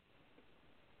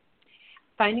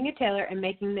and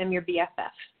making them your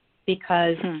BFF,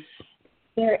 because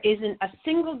there isn't a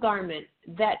single garment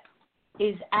that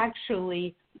is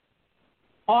actually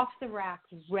off the rack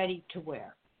ready to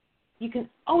wear. You can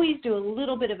always do a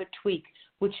little bit of a tweak,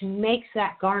 which makes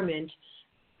that garment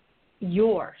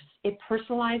yours. It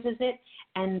personalizes it,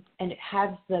 and it has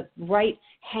the right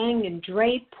hang and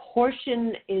drape.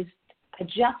 Portion is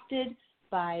adjusted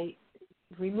by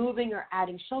removing or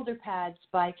adding shoulder pads,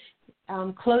 by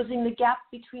closing the gap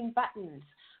between buttons,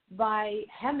 by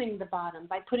hemming the bottom,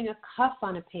 by putting a cuff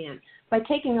on a pant, by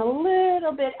taking a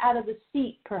little bit out of the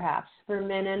seat, perhaps, for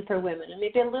men and for women, and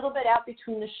maybe a little bit out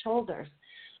between the shoulders,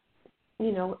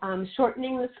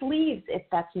 shortening the sleeves if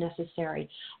that's necessary.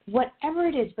 Whatever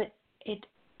it is, but it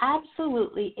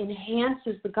absolutely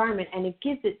enhances the garment, and it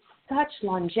gives it such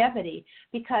longevity,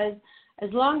 because as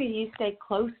long as you stay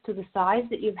close to the size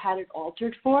that you've had it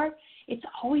altered for, it's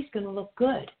always going to look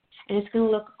good, and it's going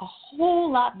to look a whole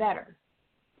lot better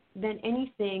than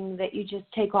anything that you just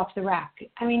take off the rack.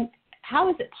 I mean, how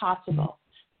is it possible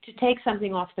to take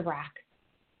something off the rack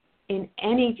in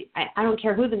any, I don't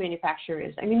care who the manufacturer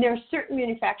is. I mean, there are certain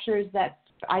manufacturers that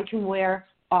I can wear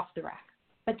off the rack.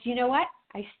 But you know what?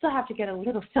 I still have to get a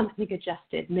little something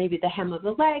adjusted. Maybe the hem of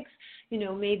the legs,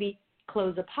 maybe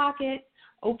close a pocket,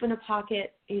 open a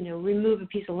pocket, remove a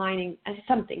piece of lining,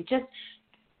 something.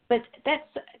 But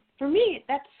for me,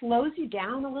 that slows you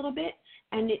down a little bit,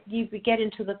 and you get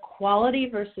into the quality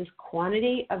versus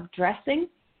quantity of dressing,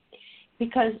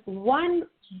 because one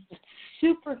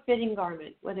super fitting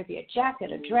garment, whether it be a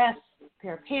jacket, a dress, a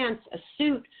pair of pants, a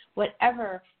suit,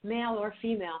 whatever, male or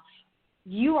female,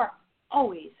 you are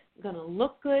always going to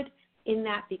look good in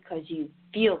that because you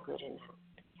feel good in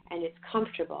that, and it's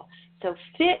comfortable. So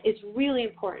fit is really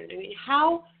important. I mean,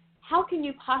 how can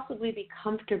you possibly be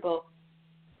comfortable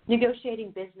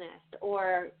negotiating business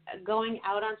or going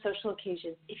out on social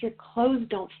occasions if your clothes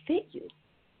don't fit you?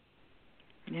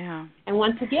 Yeah. And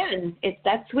once again, it's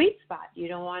that sweet spot. You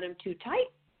don't want them too tight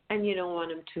and you don't want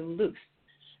them too loose,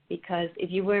 because if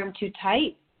you wear them too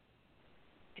tight,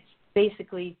 it's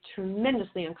basically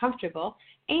tremendously uncomfortable,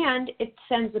 and it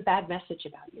sends a bad message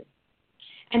about you.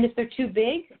 And if they're too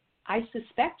big, I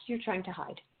suspect you're trying to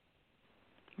hide.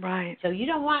 Right. So you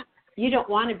don't want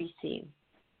to be seen,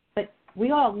 but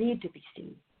we all need to be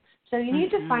seen. So you need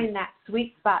to find that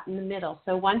sweet spot in the middle.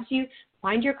 So once you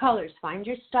find your colors, find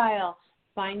your style,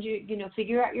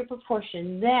 figure out your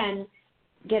proportion, then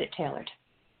get it tailored.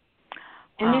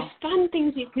 And there's fun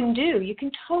things you can do. You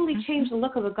can totally change the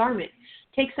look of a garment.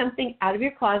 Take something out of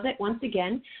your closet. Once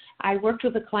again, I worked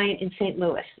with a client in St.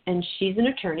 Louis, and she's an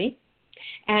attorney.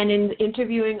 And in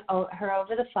interviewing her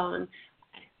over the phone,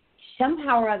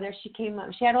 somehow or other she came up.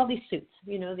 She had all these suits,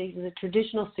 these are the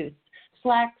traditional suits,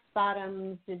 slacks,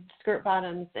 bottoms, skirt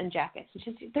bottoms, and jackets. And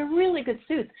she said, they're really good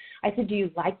suits. I said, do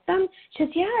you like them? She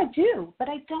said, yeah, I do, but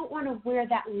I don't want to wear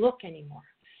that look anymore.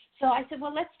 So I said,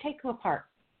 well, let's take them apart.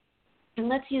 And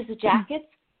let's use the jackets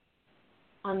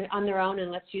on their own,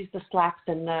 and let's use the slacks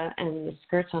and the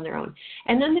skirts on their own.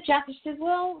 And then the jackets, she said,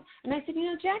 well, and I said,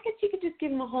 jackets, you could just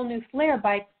give them a whole new flair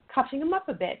by cuffing them up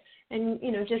a bit and,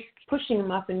 just pushing them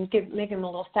up and making them a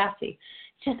little sassy.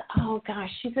 She says, oh, gosh.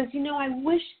 She says, I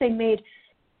wish they made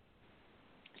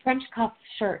French cuff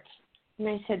shirts. And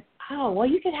I said, oh, well,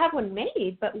 you could have one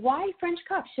made, but why French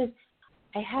cuff? She says,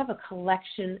 I have a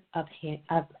collection of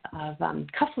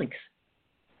cufflinks.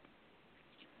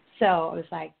 So I was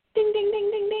like, ding, ding,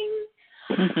 ding,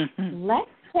 ding, ding. Let's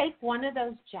take one of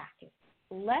those jackets.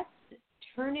 Let's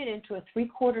turn it into a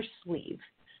 3/4 sleeve.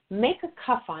 Make a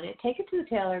cuff on it. Take it to the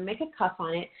tailor, make a cuff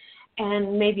on it,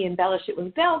 and maybe embellish it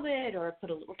with velvet or put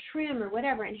a little trim or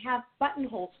whatever, and have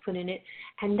buttonholes put in it.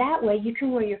 And that way you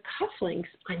can wear your cufflinks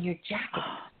on your jacket.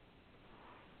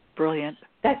 Brilliant.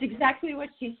 That's exactly what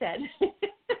she said.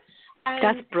 And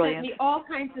that's brilliant. Sent me all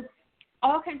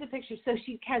kinds of pictures. So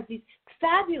she has these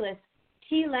fabulous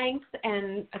T-length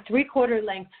and a 3/4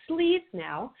 length sleeves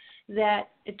now that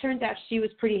it turns out she was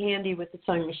pretty handy with the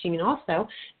sewing machine also.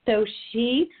 So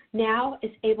she now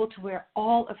is able to wear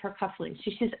all of her cufflinks.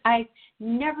 She says, I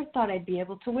never thought I'd be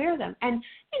able to wear them. And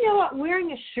you know what?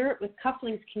 Wearing a shirt with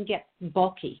cufflinks can get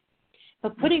bulky.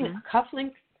 But putting a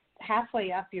cufflink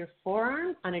halfway up your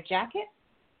forearm on a jacket,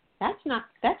 that's not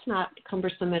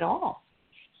cumbersome at all.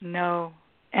 No.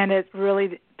 And it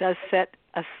really does set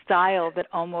a style that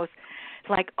almost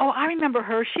like, oh, I remember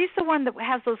her. She's the one that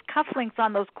has those cufflinks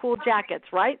on those cool jackets,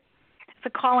 right? It's a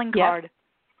calling card.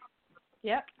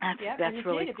 Yep. That's and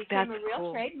really it became a real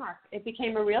cool. trademark. It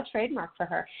became a real trademark for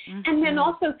her. Mm-hmm. And then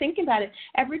also think about it.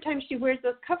 Every time she wears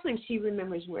those cufflinks, she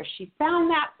remembers where she found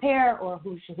that pair, or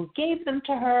who gave them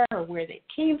to her, or where they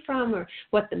came from, or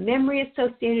what the memory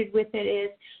associated with it is.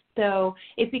 So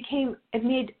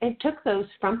it took those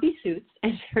frumpy suits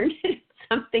and turned it into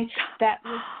something that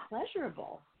was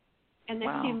pleasurable and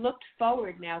that she looked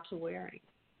forward now to wearing.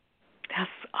 That's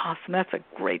awesome. That's a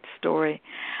great story.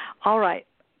 All right.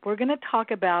 We're going to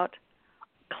talk about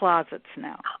closets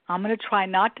now. I'm going to try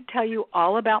not to tell you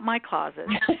all about my closet,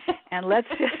 and let's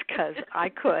just, because I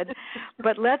could,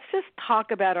 but let's just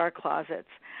talk about our closets.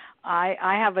 I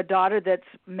have a daughter that's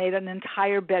made an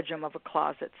entire bedroom of a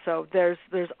closet, so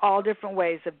there's all different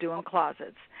ways of doing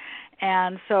closets.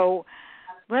 And so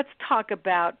let's talk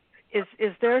about, is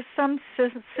there some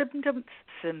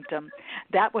symptom?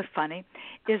 That was funny.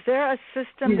 Is there a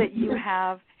system that you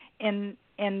have in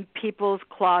people's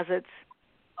closets?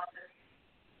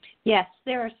 Yes,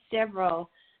 there are several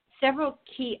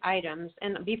key items.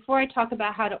 And before I talk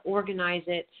about how to organize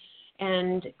it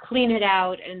and clean it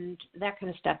out and that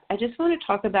kind of stuff, I just want to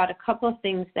talk about a couple of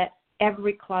things that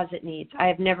every closet needs. I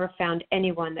have never found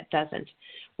anyone that doesn't.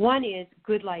 One is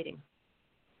good lighting.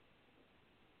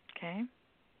 Okay.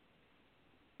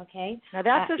 Now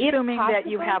that's assuming that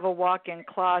you have a walk-in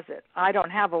closet. I don't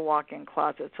have a walk-in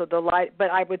closet, so the light. But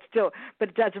I would still. But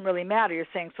it doesn't really matter. You're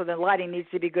saying so the lighting needs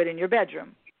to be good in your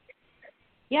bedroom.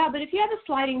 Yeah, but if you have a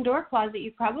sliding door closet,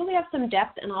 you probably have some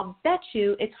depth, and I'll bet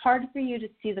you it's hard for you to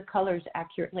see the colors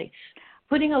accurately.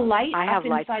 Putting a light up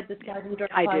inside the sliding door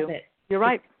closet. I do. You're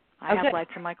right. I have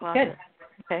lights in my closet. Good.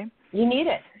 Okay. You need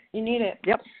it.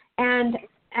 Yep. And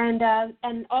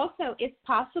also, if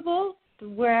possible,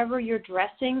 wherever you're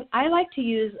dressing, I like to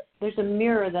use, there's a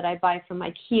mirror that I buy from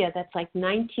IKEA that's like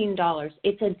 $19.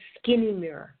 It's a skinny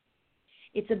mirror.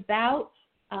 It's about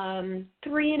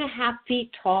 3.5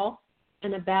 feet tall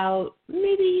and about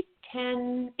maybe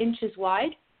 10 inches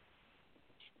wide.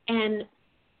 And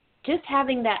just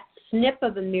having that snip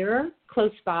of a mirror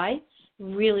close by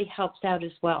really helps out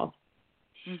as well.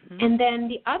 Mm-hmm. And then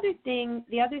the other thing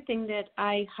that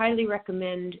I highly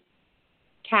recommend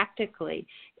tactically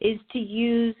is to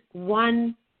use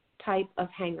one type of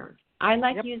hanger. I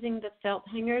like using the felt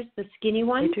hangers, the skinny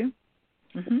ones. Me too.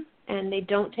 Mm-hmm. And they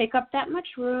don't take up that much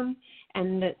room,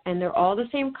 and they're all the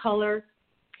same color.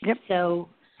 Yep. So,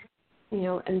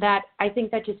 and that, I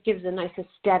think that just gives a nice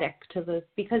aesthetic to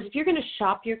because if you're going to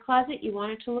shop your closet, you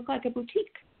want it to look like a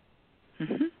boutique.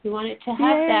 Mm-hmm. You want it to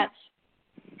have that.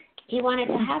 You want it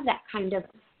to have that kind of,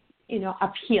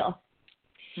 appeal.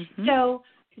 Mm-hmm. So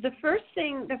the first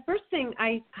thing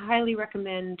I highly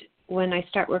recommend when I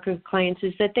start working with clients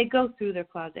is that they go through their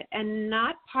closet and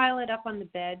not pile it up on the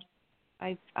bed.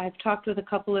 I've talked with a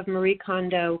couple of Marie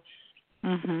Kondo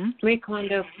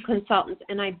consultants,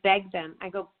 and I beg them. I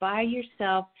go, buy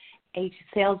yourself a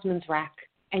salesman's rack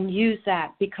and use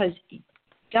that, because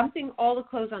dumping all the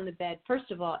clothes on the bed,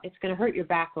 first of all, it's going to hurt your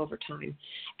back over time.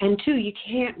 And two, you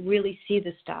can't really see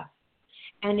the stuff.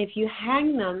 And if you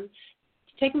hang them,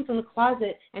 take them from the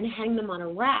closet and hang them on a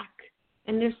rack,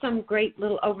 and there's some great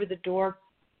little over-the-door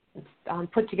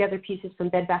put together pieces from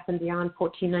Bed Bath & Beyond,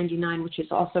 $14.99, which is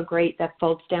also great. That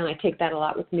folds down. I take that a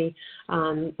lot with me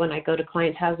when I go to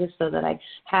clients' houses so that I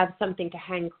have something to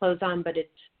hang clothes on, but it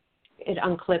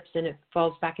unclips and it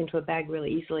falls back into a bag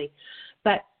really easily.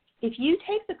 But if you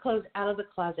take the clothes out of the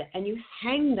closet and you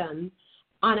hang them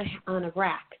on a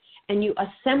rack and you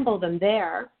assemble them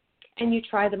there and you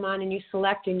try them on and you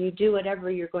select and you do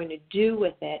whatever you're going to do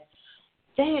with it,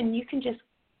 then you can just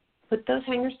put those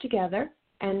hangers together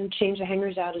and change the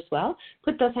hangers out as well.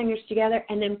 Put those hangers together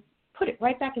and then put it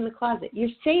right back in the closet. You're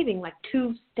saving like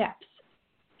 2 steps.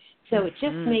 So it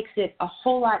just makes it a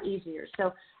whole lot easier.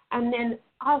 So, and then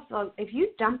also, if you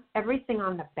dump everything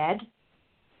on the bed,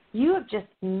 you have just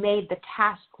made the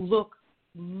task look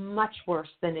much worse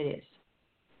than it is,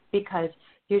 because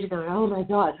you're just going, oh my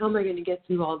God, how am I going to get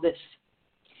through all this?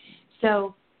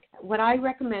 So what I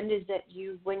recommend is that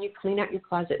when you clean out your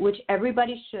closet, which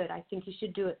everybody should, I think you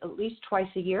should do it at least twice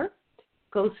a year,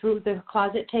 go through the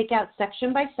closet, take out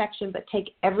section by section, but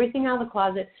take everything out of the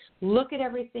closet, look at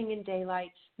everything in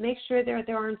daylight, make sure there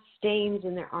aren't stains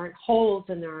and there aren't holes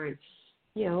and there aren't,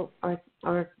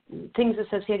 or things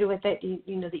associated with it,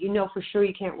 that you know for sure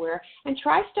you can't wear, and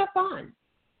try stuff on.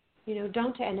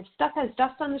 And if stuff has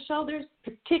dust on the shoulders,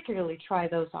 particularly try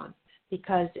those on,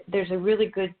 because there's a really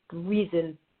good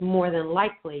reason, more than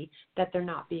likely, that they're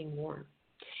not being worn.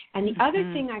 And the other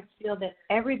thing I feel that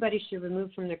everybody should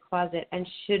remove from their closet and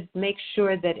should make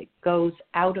sure that it goes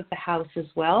out of the house as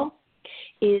well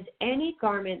is any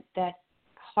garment that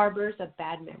harbors a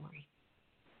bad memory.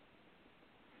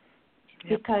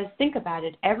 Yep. Because think about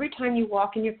it. Every time you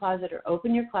walk in your closet or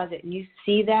open your closet and you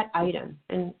see that item,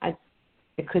 and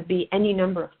it could be any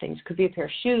number of things. It could be a pair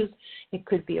of shoes. It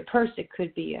could be a purse. It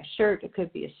could be a shirt. It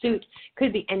could be a suit. It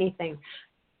could be anything.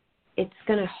 It's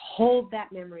going to hold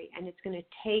that memory, and it's going to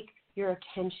take your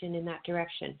attention in that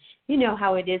direction. You know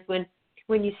how it is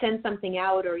when you send something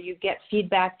out or you get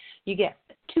feedback, you get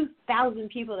 2,000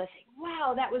 people that say,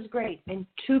 wow, that was great, and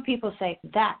 2 people say,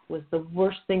 that was the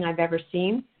worst thing I've ever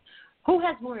seen. Who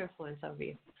has more influence over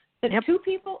you, the 2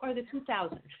 people or the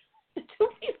 2,000? The 2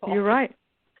 people. You're right.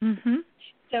 Mm-hmm.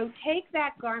 So take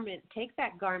that garment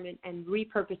and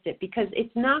repurpose it, because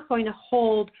it's not going to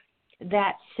hold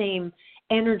that same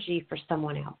energy for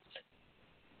someone else.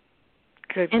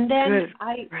 Good. And then good.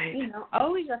 I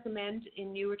always recommend,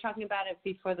 and you were talking about it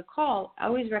before the call, I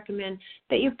always recommend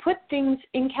that you put things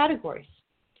in categories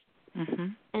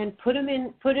and put them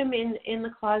in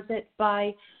the closet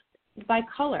by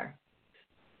color.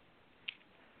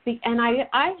 And I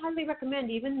highly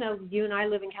recommend, even though you and I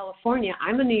live in California,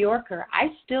 I'm a New Yorker,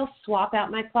 I still swap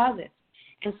out my closets.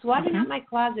 And swapping out my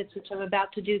closets, which I'm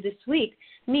about to do this week,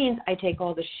 means I take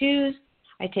all the shoes,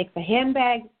 I take the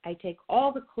handbags, I take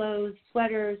all the clothes,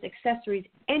 sweaters, accessories,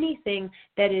 anything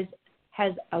that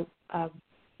has a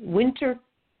winter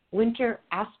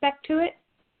aspect to it,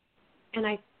 and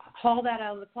I haul that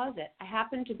out of the closet. I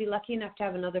happen to be lucky enough to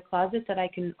have another closet that I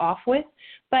can off with,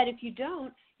 but if you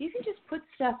don't, you can just put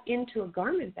stuff into a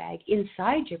garment bag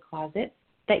inside your closet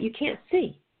that you can't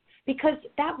see, because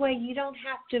that way you don't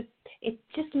have to, it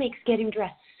just makes getting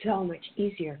dressed so much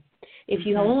easier. If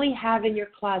you only have in your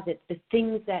closet the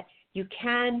things that you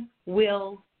can,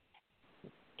 will,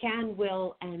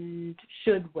 and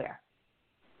should wear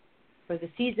for the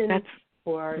season,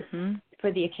 for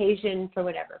the occasion, for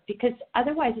whatever, because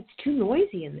otherwise it's too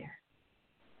noisy in there.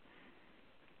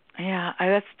 Yeah,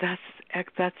 that's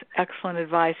excellent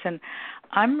advice, and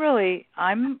I'm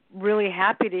really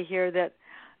happy to hear that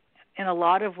in a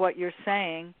lot of what you're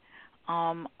saying,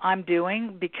 I'm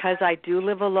doing, because I do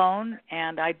live alone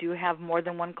and I do have more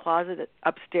than one closet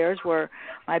upstairs where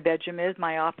my bedroom is.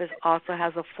 My office also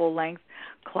has a full-length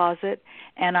closet,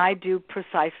 and I do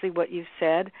precisely what you've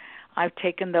said. I've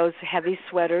taken those heavy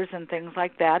sweaters and things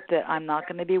like that I'm not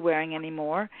going to be wearing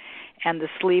anymore, and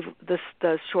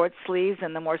the short sleeves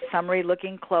and the more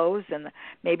summery-looking clothes and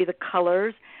maybe the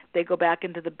colors, they go back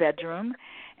into the bedroom,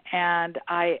 and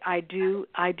I do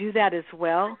that as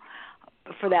well.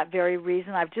 For that very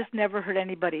reason, I've just never heard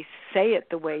anybody say it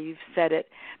the way you've said it,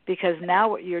 because now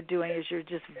what you're doing is you're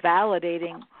just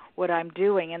validating what I'm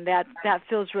doing, and that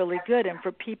feels really good. And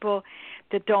for people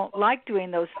that don't like doing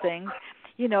those things,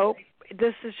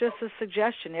 this is just a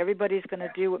suggestion. Everybody's going to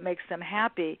do what makes them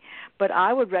happy, but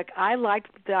I liked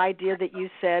the idea that you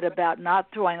said about not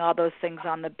throwing all those things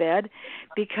on the bed,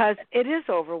 because it is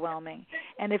overwhelming.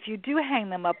 And if you do hang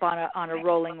them up on a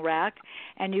rolling rack,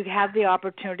 and you have the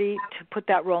opportunity to put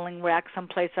that rolling rack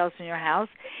someplace else in your house,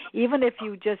 even if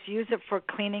you just use it for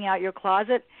cleaning out your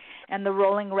closet, and the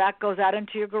rolling rack goes out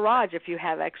into your garage if you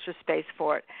have extra space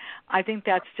for it. I think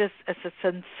that's just a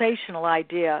sensational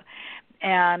idea.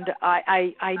 And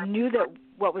I knew that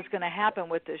what was going to happen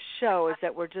with this show is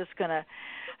that we're just going to,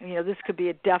 this could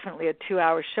be definitely a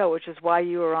 2-hour show, which is why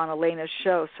you were on Elena's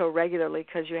show so regularly,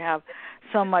 because you have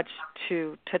so much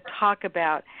to talk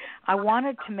about. I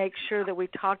wanted to make sure that we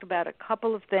talked about a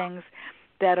couple of things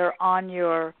that are on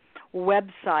your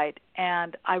website,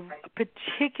 and I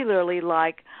particularly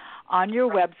like on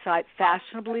your website,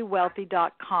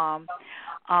 fashionablywealthy.com,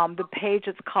 the page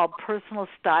that's called Personal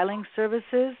Styling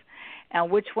Services, and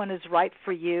which one is right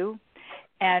for you.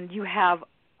 And you have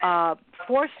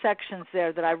 4 sections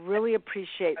there that I really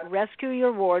appreciate: rescue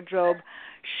your wardrobe,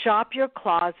 shop your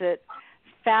closet,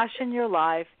 fashion your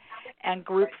life, and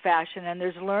group fashion. And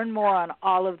there's learn more on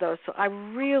all of those. So I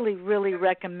really, really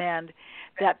recommend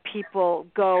that people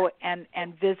go and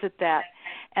visit that.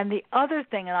 And the other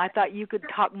thing, and I thought you could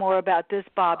talk more about this,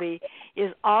 Bobbie,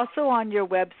 is also on your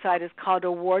website is called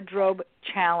a wardrobe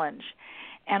challenge.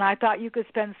 And I thought you could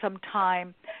spend some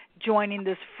time joining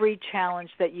this free challenge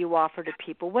that you offer to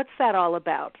people. What's that all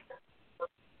about?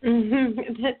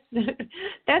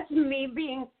 That's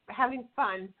me having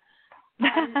fun.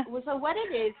 So what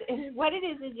it is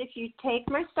if you take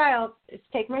my style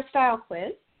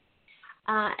quiz,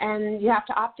 and you have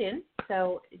to opt in.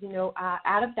 So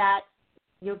out of that,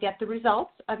 you'll get the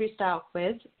results of your style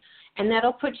quiz, and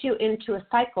that'll put you into a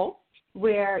cycle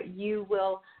where you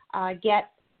will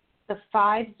get the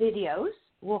 5 videos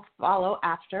will follow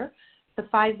after the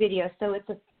 5 videos. So it's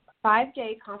a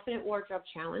 5-day confident wardrobe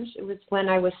challenge. It was when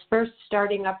I was first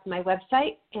starting up my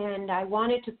website, and I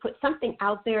wanted to put something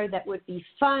out there that would be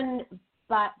fun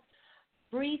but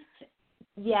brief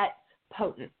yet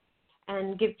potent,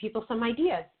 and give people some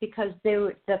ideas, because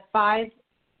the 5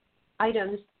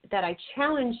 items that I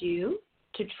challenge you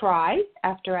to try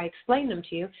after I explain them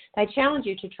to you, I challenge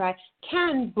you to try,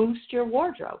 can boost your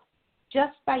wardrobe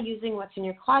just by using what's in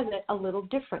your closet a little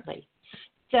differently.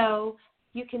 So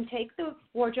you can take the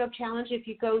wardrobe challenge if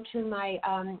you go to my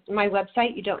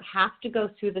website. You don't have to go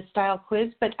through the style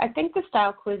quiz, but I think the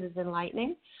style quiz is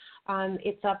enlightening.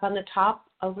 It's up on the top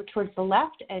over towards the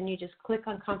left, and you just click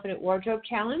on Confident Wardrobe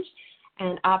Challenge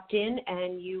and opt in,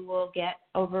 and you will get,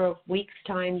 over a week's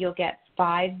time, you'll get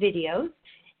 5 videos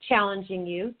challenging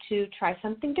you to try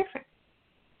something different.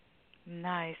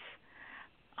 Nice.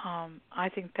 I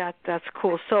think that's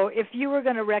cool. So if you were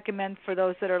going to recommend for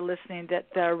those that are listening that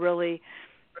are really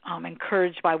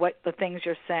encouraged by what the things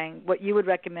you're saying, what you would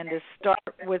recommend is start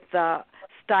with the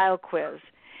style quiz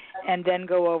and then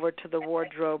go over to the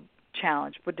wardrobe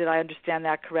challenge. But did I understand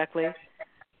that correctly?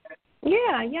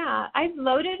 Yeah. I've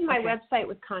loaded my website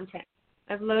with content.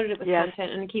 I've loaded it with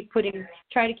content, and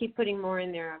try to keep putting more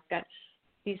in there. I've got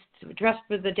these Dress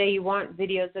for the Day You Want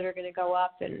videos that are going to go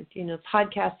up, and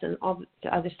podcasts and all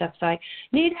the other stuff. So I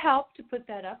need help to put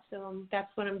that up. So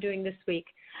that's what I'm doing this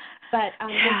week. But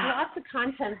there's lots of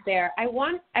content there. I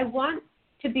want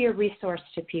to be a resource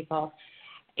to people.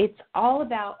 It's all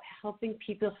about helping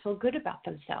people feel good about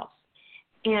themselves.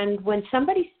 And when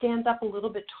somebody stands up a little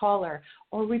bit taller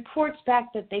or reports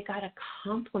back that they got a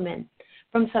compliment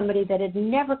from somebody that had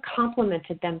never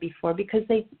complimented them before because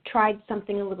they tried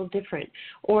something a little different,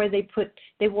 or they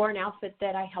wore an outfit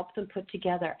that I helped them put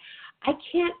together, I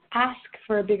can't ask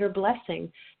for a bigger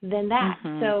blessing than that.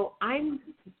 Mm-hmm. So I'm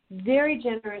very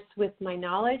generous with my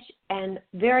knowledge and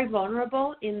very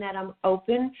vulnerable in that I'm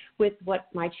open with what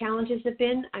my challenges have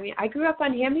been. I mean, I grew up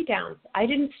on hand-me-downs. I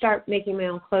didn't start making my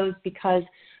own clothes because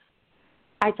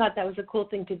I thought that was a cool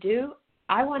thing to do.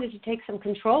 I wanted to take some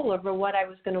control over what I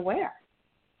was going to wear.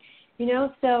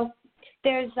 So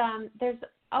there's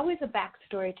always a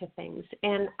backstory to things,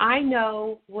 and I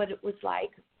know what it was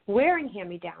like wearing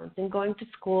hand-me-downs and going to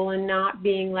school and not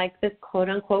being like the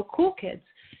quote-unquote cool kids,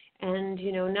 and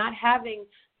not having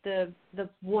the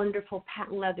wonderful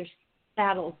patent leather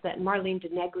saddles that Marlene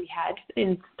Denegri had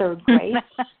in 3rd grade.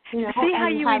 See how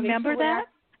you remember that?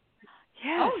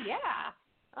 Yes.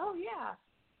 Oh yeah.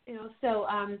 So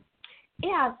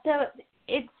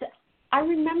it's. I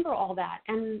remember all that,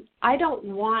 and I don't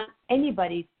want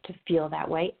anybody to feel that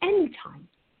way anytime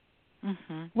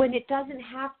when it doesn't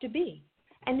have to be.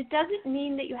 And it doesn't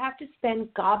mean that you have to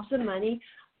spend gobs of money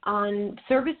on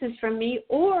services from me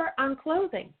or on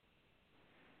clothing.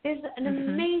 There's an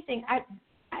amazing.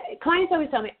 Clients always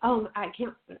tell me, "Oh, I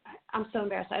can't. I'm so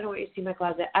embarrassed. I don't want you to see my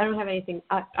closet. I don't have anything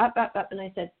up." And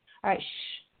I said, "All right,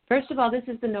 shh. First of all, this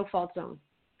is the no-fault zone.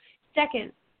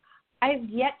 Second, I've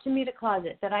yet to meet a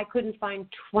closet that I couldn't find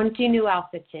 20 new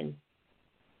outfits in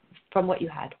from what you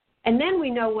had. And then we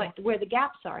know where the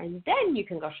gaps are, and then you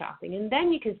can go shopping, and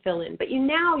then you can fill in. But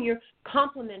you're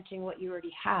complementing what you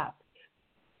already have.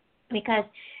 Because,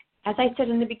 as I said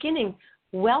in the beginning,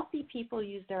 wealthy people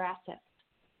use their assets.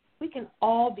 We can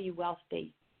all be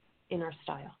wealthy in our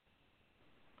style."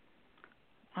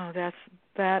 Oh,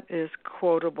 that is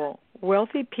quotable.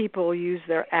 Wealthy people use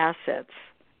their assets,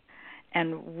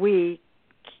 and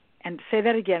say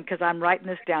that again because I'm writing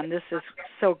this down. This is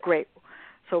so great.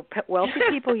 So wealthy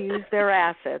people use their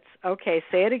assets. Okay,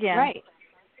 say it again. Right.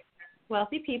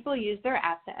 Wealthy people use their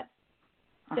assets.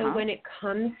 So when it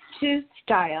comes to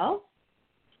style,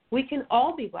 we can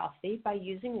all be wealthy by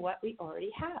using what we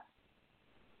already have.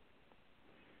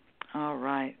 All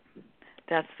right.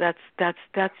 That's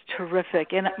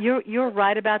terrific. And you're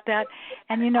right about that.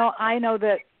 And I know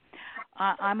that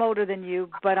I'm older than you,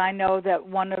 but I know that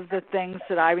one of the things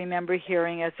that I remember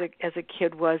hearing as a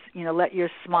kid was, let your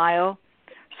smile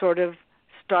sort of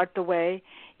start the way.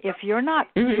 If you're not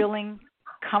feeling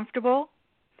comfortable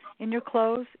in your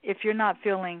clothes, if you're not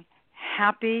feeling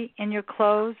happy in your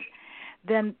clothes,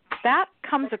 then that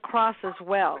comes across as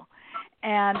well.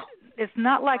 And it's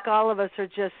not like all of us are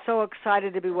just so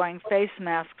excited to be wearing face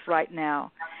masks right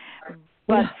now.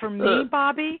 But for me,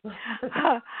 Bobbie,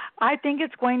 I think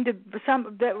it's going to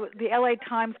the LA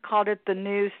Times called it the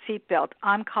new seatbelt.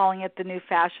 I'm calling it the new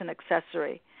fashion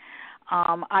accessory.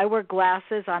 I wear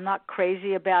glasses. I'm not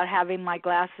crazy about having my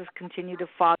glasses continue to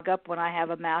fog up when I have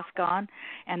a mask on,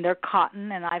 and they're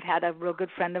cotton. And I've had a real good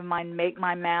friend of mine make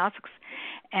my masks,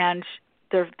 and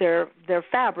they're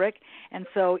fabric, and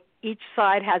so each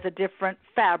side has a different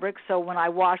fabric. So when I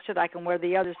wash it, I can wear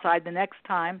the other side the next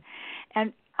time.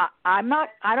 And I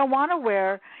don't want to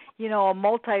wear, a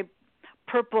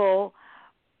multi-purple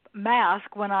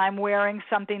mask when I'm wearing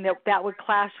something that would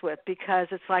clash with, because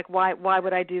it's like, why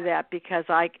would I do that? Because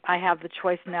I have the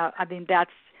choice now. I mean,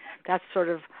 that's sort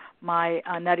of my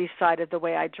nutty side of the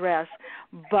way I dress.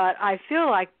 But I feel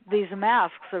like these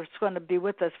masks are going to be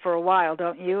with us for a while,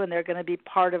 don't you? And they're going to be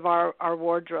part of our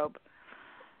wardrobe.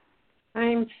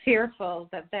 I'm fearful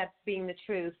that that's being the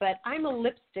truth, but I'm a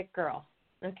lipstick girl,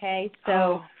 okay?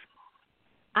 So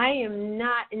I am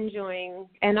not enjoying,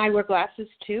 and I wear glasses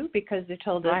too, because they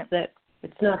told us that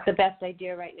it's not the best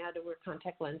idea right now to wear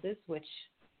contact lenses, which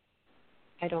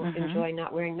I don't enjoy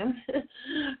not wearing them.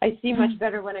 I see much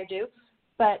better when I do,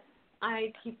 but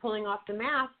I keep pulling off the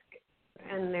mask,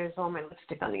 and there's all my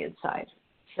lipstick on the inside.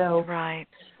 So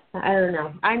I don't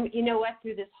know. You know what?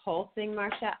 Through this whole thing,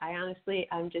 Marcia,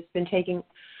 I've just been taking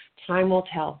time will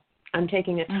tell. I'm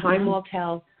taking a time will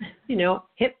tell,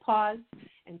 hit pause,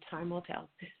 and time will tell.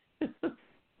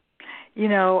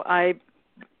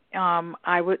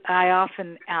 I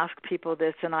often ask people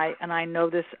this, and I know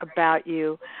this about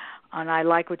you, and I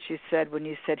like what you said when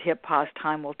you said hit pause,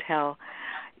 time will tell.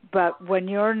 But when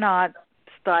you're not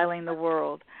styling the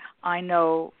world, I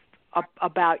know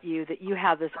about you that you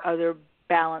have this other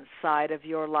balanced side of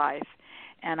your life,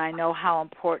 and I know how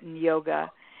important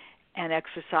yoga and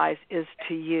exercise is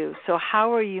to you. So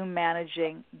how are you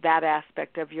managing that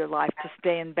aspect of your life to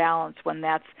stay in balance when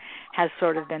that has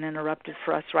sort of been interrupted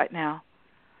for us right now?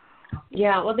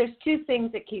 Yeah, well, there's two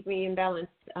things that keep me in balance.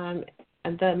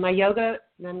 My yoga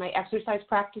and my exercise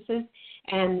practices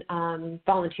and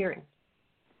volunteering.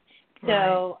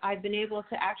 So I've been able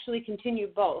to actually continue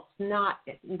both, not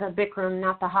the Bikram,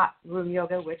 not the hot room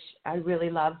yoga, which I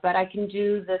really love, but I can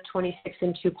do the 26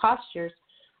 and 2 postures.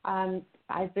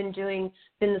 I've been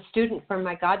the student from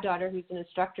my goddaughter who's an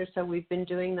instructor, so we've been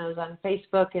doing those on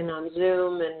Facebook and on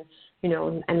Zoom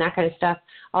and, and that kind of stuff.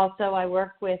 Also, I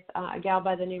work with a gal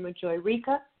by the name of Joy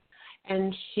Rika,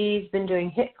 and she's been doing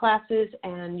HIIT classes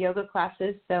and yoga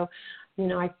classes. So,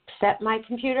 I set my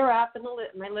computer up, and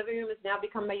my living room has now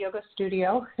become my yoga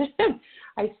studio.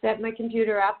 I set my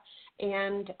computer up,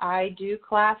 and I do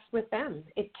class with them.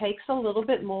 It takes a little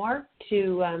bit more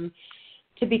to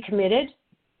be committed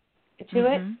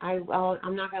to it.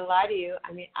 I'm not going to lie to you.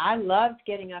 I mean, I loved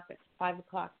getting up at 5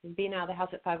 o'clock and being out of the house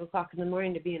at 5 o'clock in the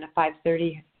morning to be in a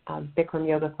 5:30 Bikram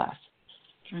yoga class.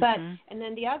 But and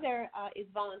then the other is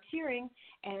volunteering,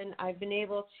 and I've been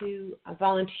able to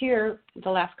volunteer the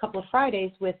last couple of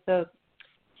Fridays with the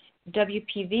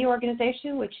WPV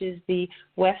organization, which is the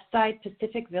West Side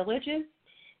Pacific Village,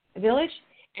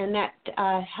 and that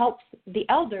helps the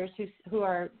elders who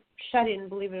are shut in,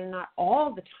 believe it or not,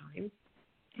 all the time,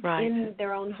 right. in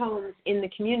their own homes in the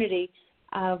community.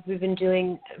 We've been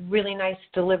doing really nice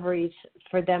deliveries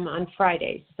for them on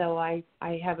Fridays. So I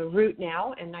have a route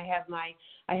now, and I have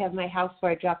my house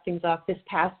where I drop things off. This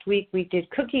past week we did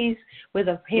cookies with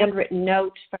a handwritten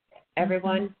note for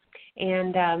everyone,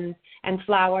 and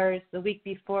flowers. The week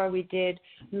before we did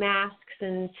masks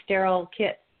and sterile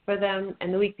kits for them,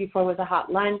 and the week before was a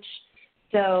hot lunch.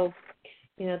 So,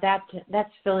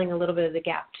 that's filling a little bit of the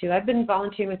gap too. I've been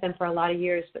volunteering with them for a lot of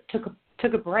years, but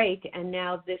took a break, and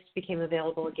now this became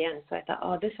available again. So I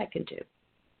thought, this I can do.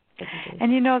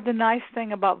 And the nice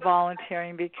thing about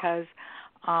volunteering, because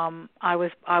I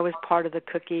was part of the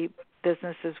cookie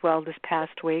business as well this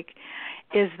past week,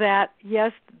 is that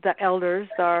yes, the elders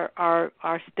are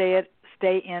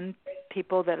stay in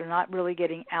people that are not really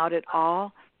getting out at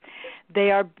all.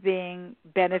 They are being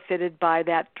benefited by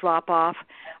that drop off,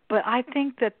 but I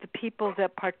think that the people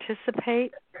that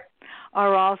participate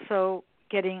are also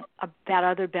getting that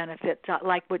other benefit,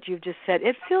 like what you've just said.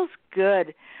 It feels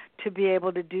good to be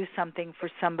able to do something for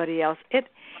somebody else. It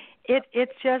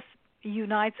just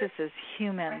unites us as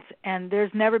humans, and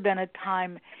there's never been a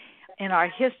time in our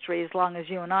history, as long as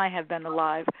you and I have been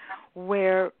alive,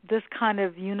 where this kind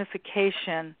of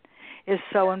unification is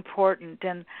so important.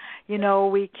 And,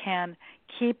 we can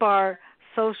keep our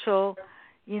social,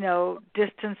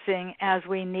 distancing as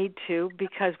we need to,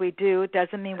 because we do. It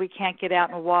doesn't mean we can't get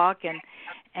out and walk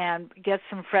and get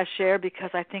some fresh air, because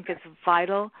I think it's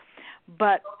vital.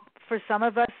 But for some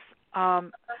of us,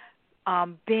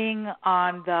 being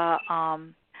on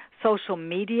the social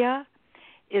media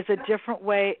is a different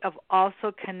way of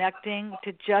also connecting,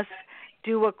 to just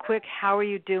do a quick, how are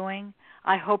you doing?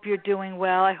 I hope you're doing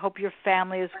well. I hope your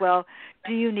family is well.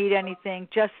 Do you need anything?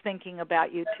 Just thinking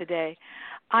about you today.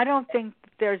 I don't think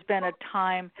there's been a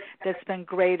time that's been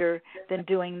greater than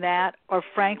doing that, or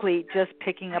frankly, just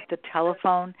picking up the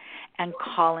telephone and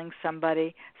calling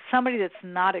somebody that's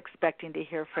not expecting to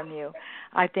hear from you.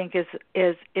 I think is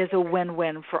a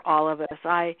win-win for all of us.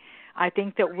 I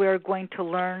think that we're going to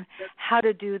learn how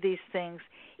to do these things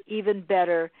even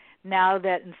better now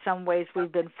that in some ways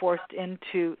we've been forced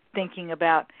into thinking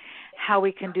about how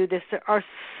we can do this. There are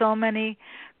so many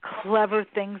clever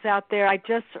things out there. I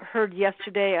just heard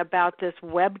yesterday about this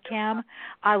webcam.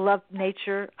 I love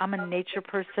nature. I'm a nature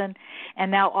person. And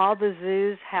now all the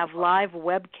zoos have live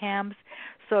webcams.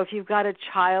 So if you've got a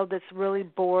child that's really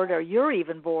bored, or you're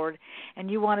even bored,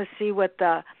 and you want to see what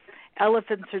the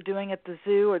elephants are doing at the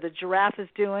zoo, or the giraffe is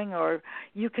doing, or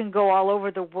you can go all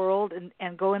over the world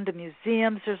and go into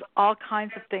museums. There's all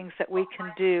kinds of things that we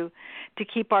can do to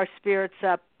keep our spirits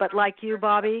up. But like you,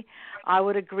 Bobbie, I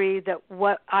would agree that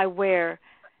what I wear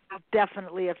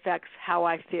definitely affects how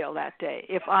I feel that day.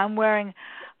 If I'm wearing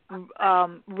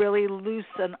really loose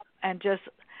and just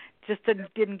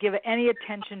didn't give any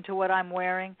attention to what I'm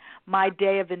wearing, my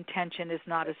day of intention is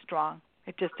not as strong.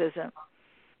 It just isn't.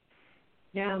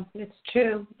 Yeah, it's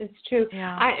true. It's true.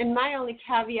 Yeah. And my only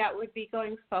caveat would be,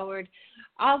 going forward,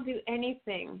 I'll do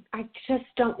anything. I just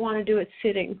don't want to do it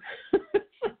sitting.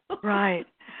 Right.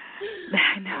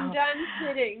 I know. I'm done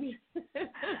sitting.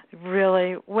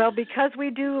 Really? Well, because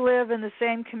we do live in the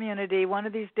same community, one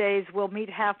of these days we'll meet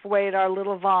halfway at our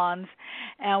little Vons,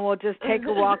 and we'll just take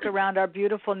a walk around our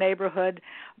beautiful neighborhood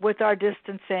with our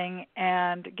distancing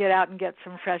and get out and get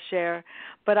some fresh air.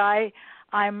 But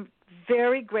I'm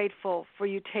very grateful for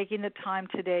you taking the time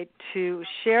today to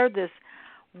share this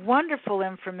wonderful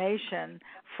information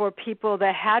for people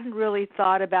that hadn't really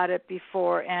thought about it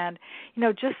before. And,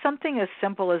 just something as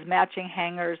simple as matching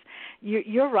hangers.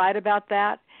 You're right about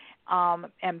that.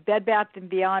 And Bed Bath &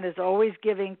 Beyond is always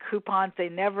giving coupons. They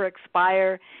never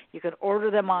expire. You can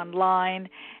order them online.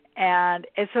 And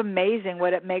it's amazing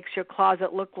what it makes your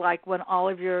closet look like when all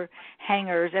of your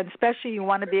hangers, and especially you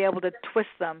want to be able to twist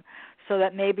them so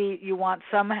that maybe you want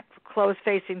some clothes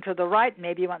facing to the right,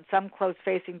 maybe you want some clothes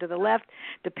facing to the left,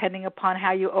 depending upon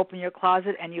how you open your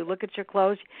closet and you look at your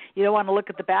clothes. You don't want to look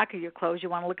at the back of your clothes. You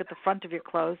want to look at the front of your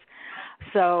clothes.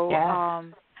 So yeah.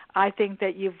 I think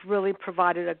that you've really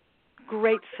provided a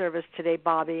great service today,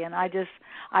 Bobbie, and I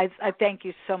thank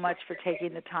you so much for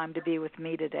taking the time to be with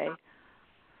me today.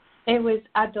 It was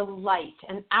a delight,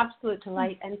 an absolute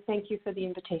delight, and thank you for the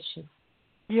invitation.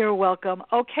 You're welcome.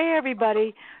 Okay,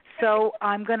 everybody. So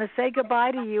I'm going to say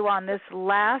goodbye to you on this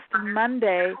last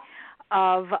Monday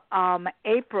of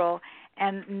April.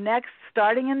 And next,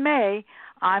 starting in May,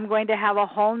 I'm going to have a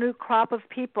whole new crop of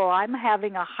people. I'm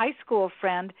having a high school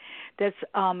friend that's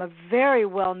a very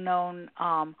well-known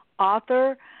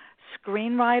author,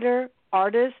 screenwriter,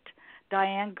 artist,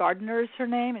 Diane Gardner is her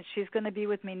name, and she's going to be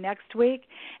with me next week.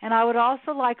 And I would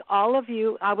also like all of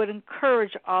you, I would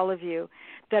encourage all of you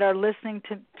that are listening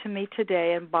to me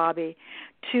today and Bobbie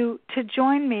to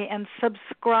join me and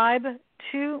subscribe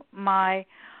to my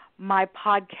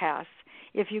podcast.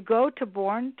 If you go to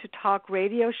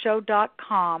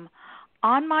borntotalkradioshow.com,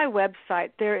 on my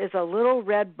website there is a little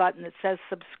red button that says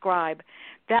subscribe.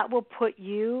 That will put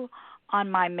you on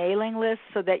my mailing list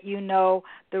so that you know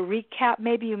the recap.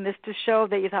 Maybe you missed a show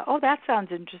that you thought, oh, that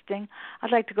sounds interesting.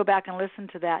 I'd like to go back and listen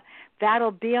to that.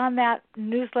 That'll be on that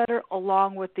newsletter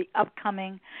along with the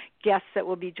upcoming guests that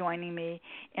will be joining me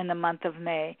in the month of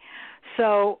May.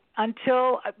 So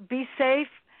be safe,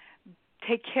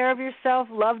 take care of yourself,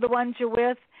 love the ones you're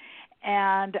with,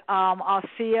 and I'll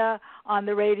see you on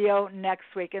the radio next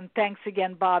week. And thanks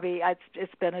again, Bobbie.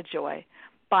 It's been a joy.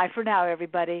 Bye for now,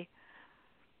 everybody.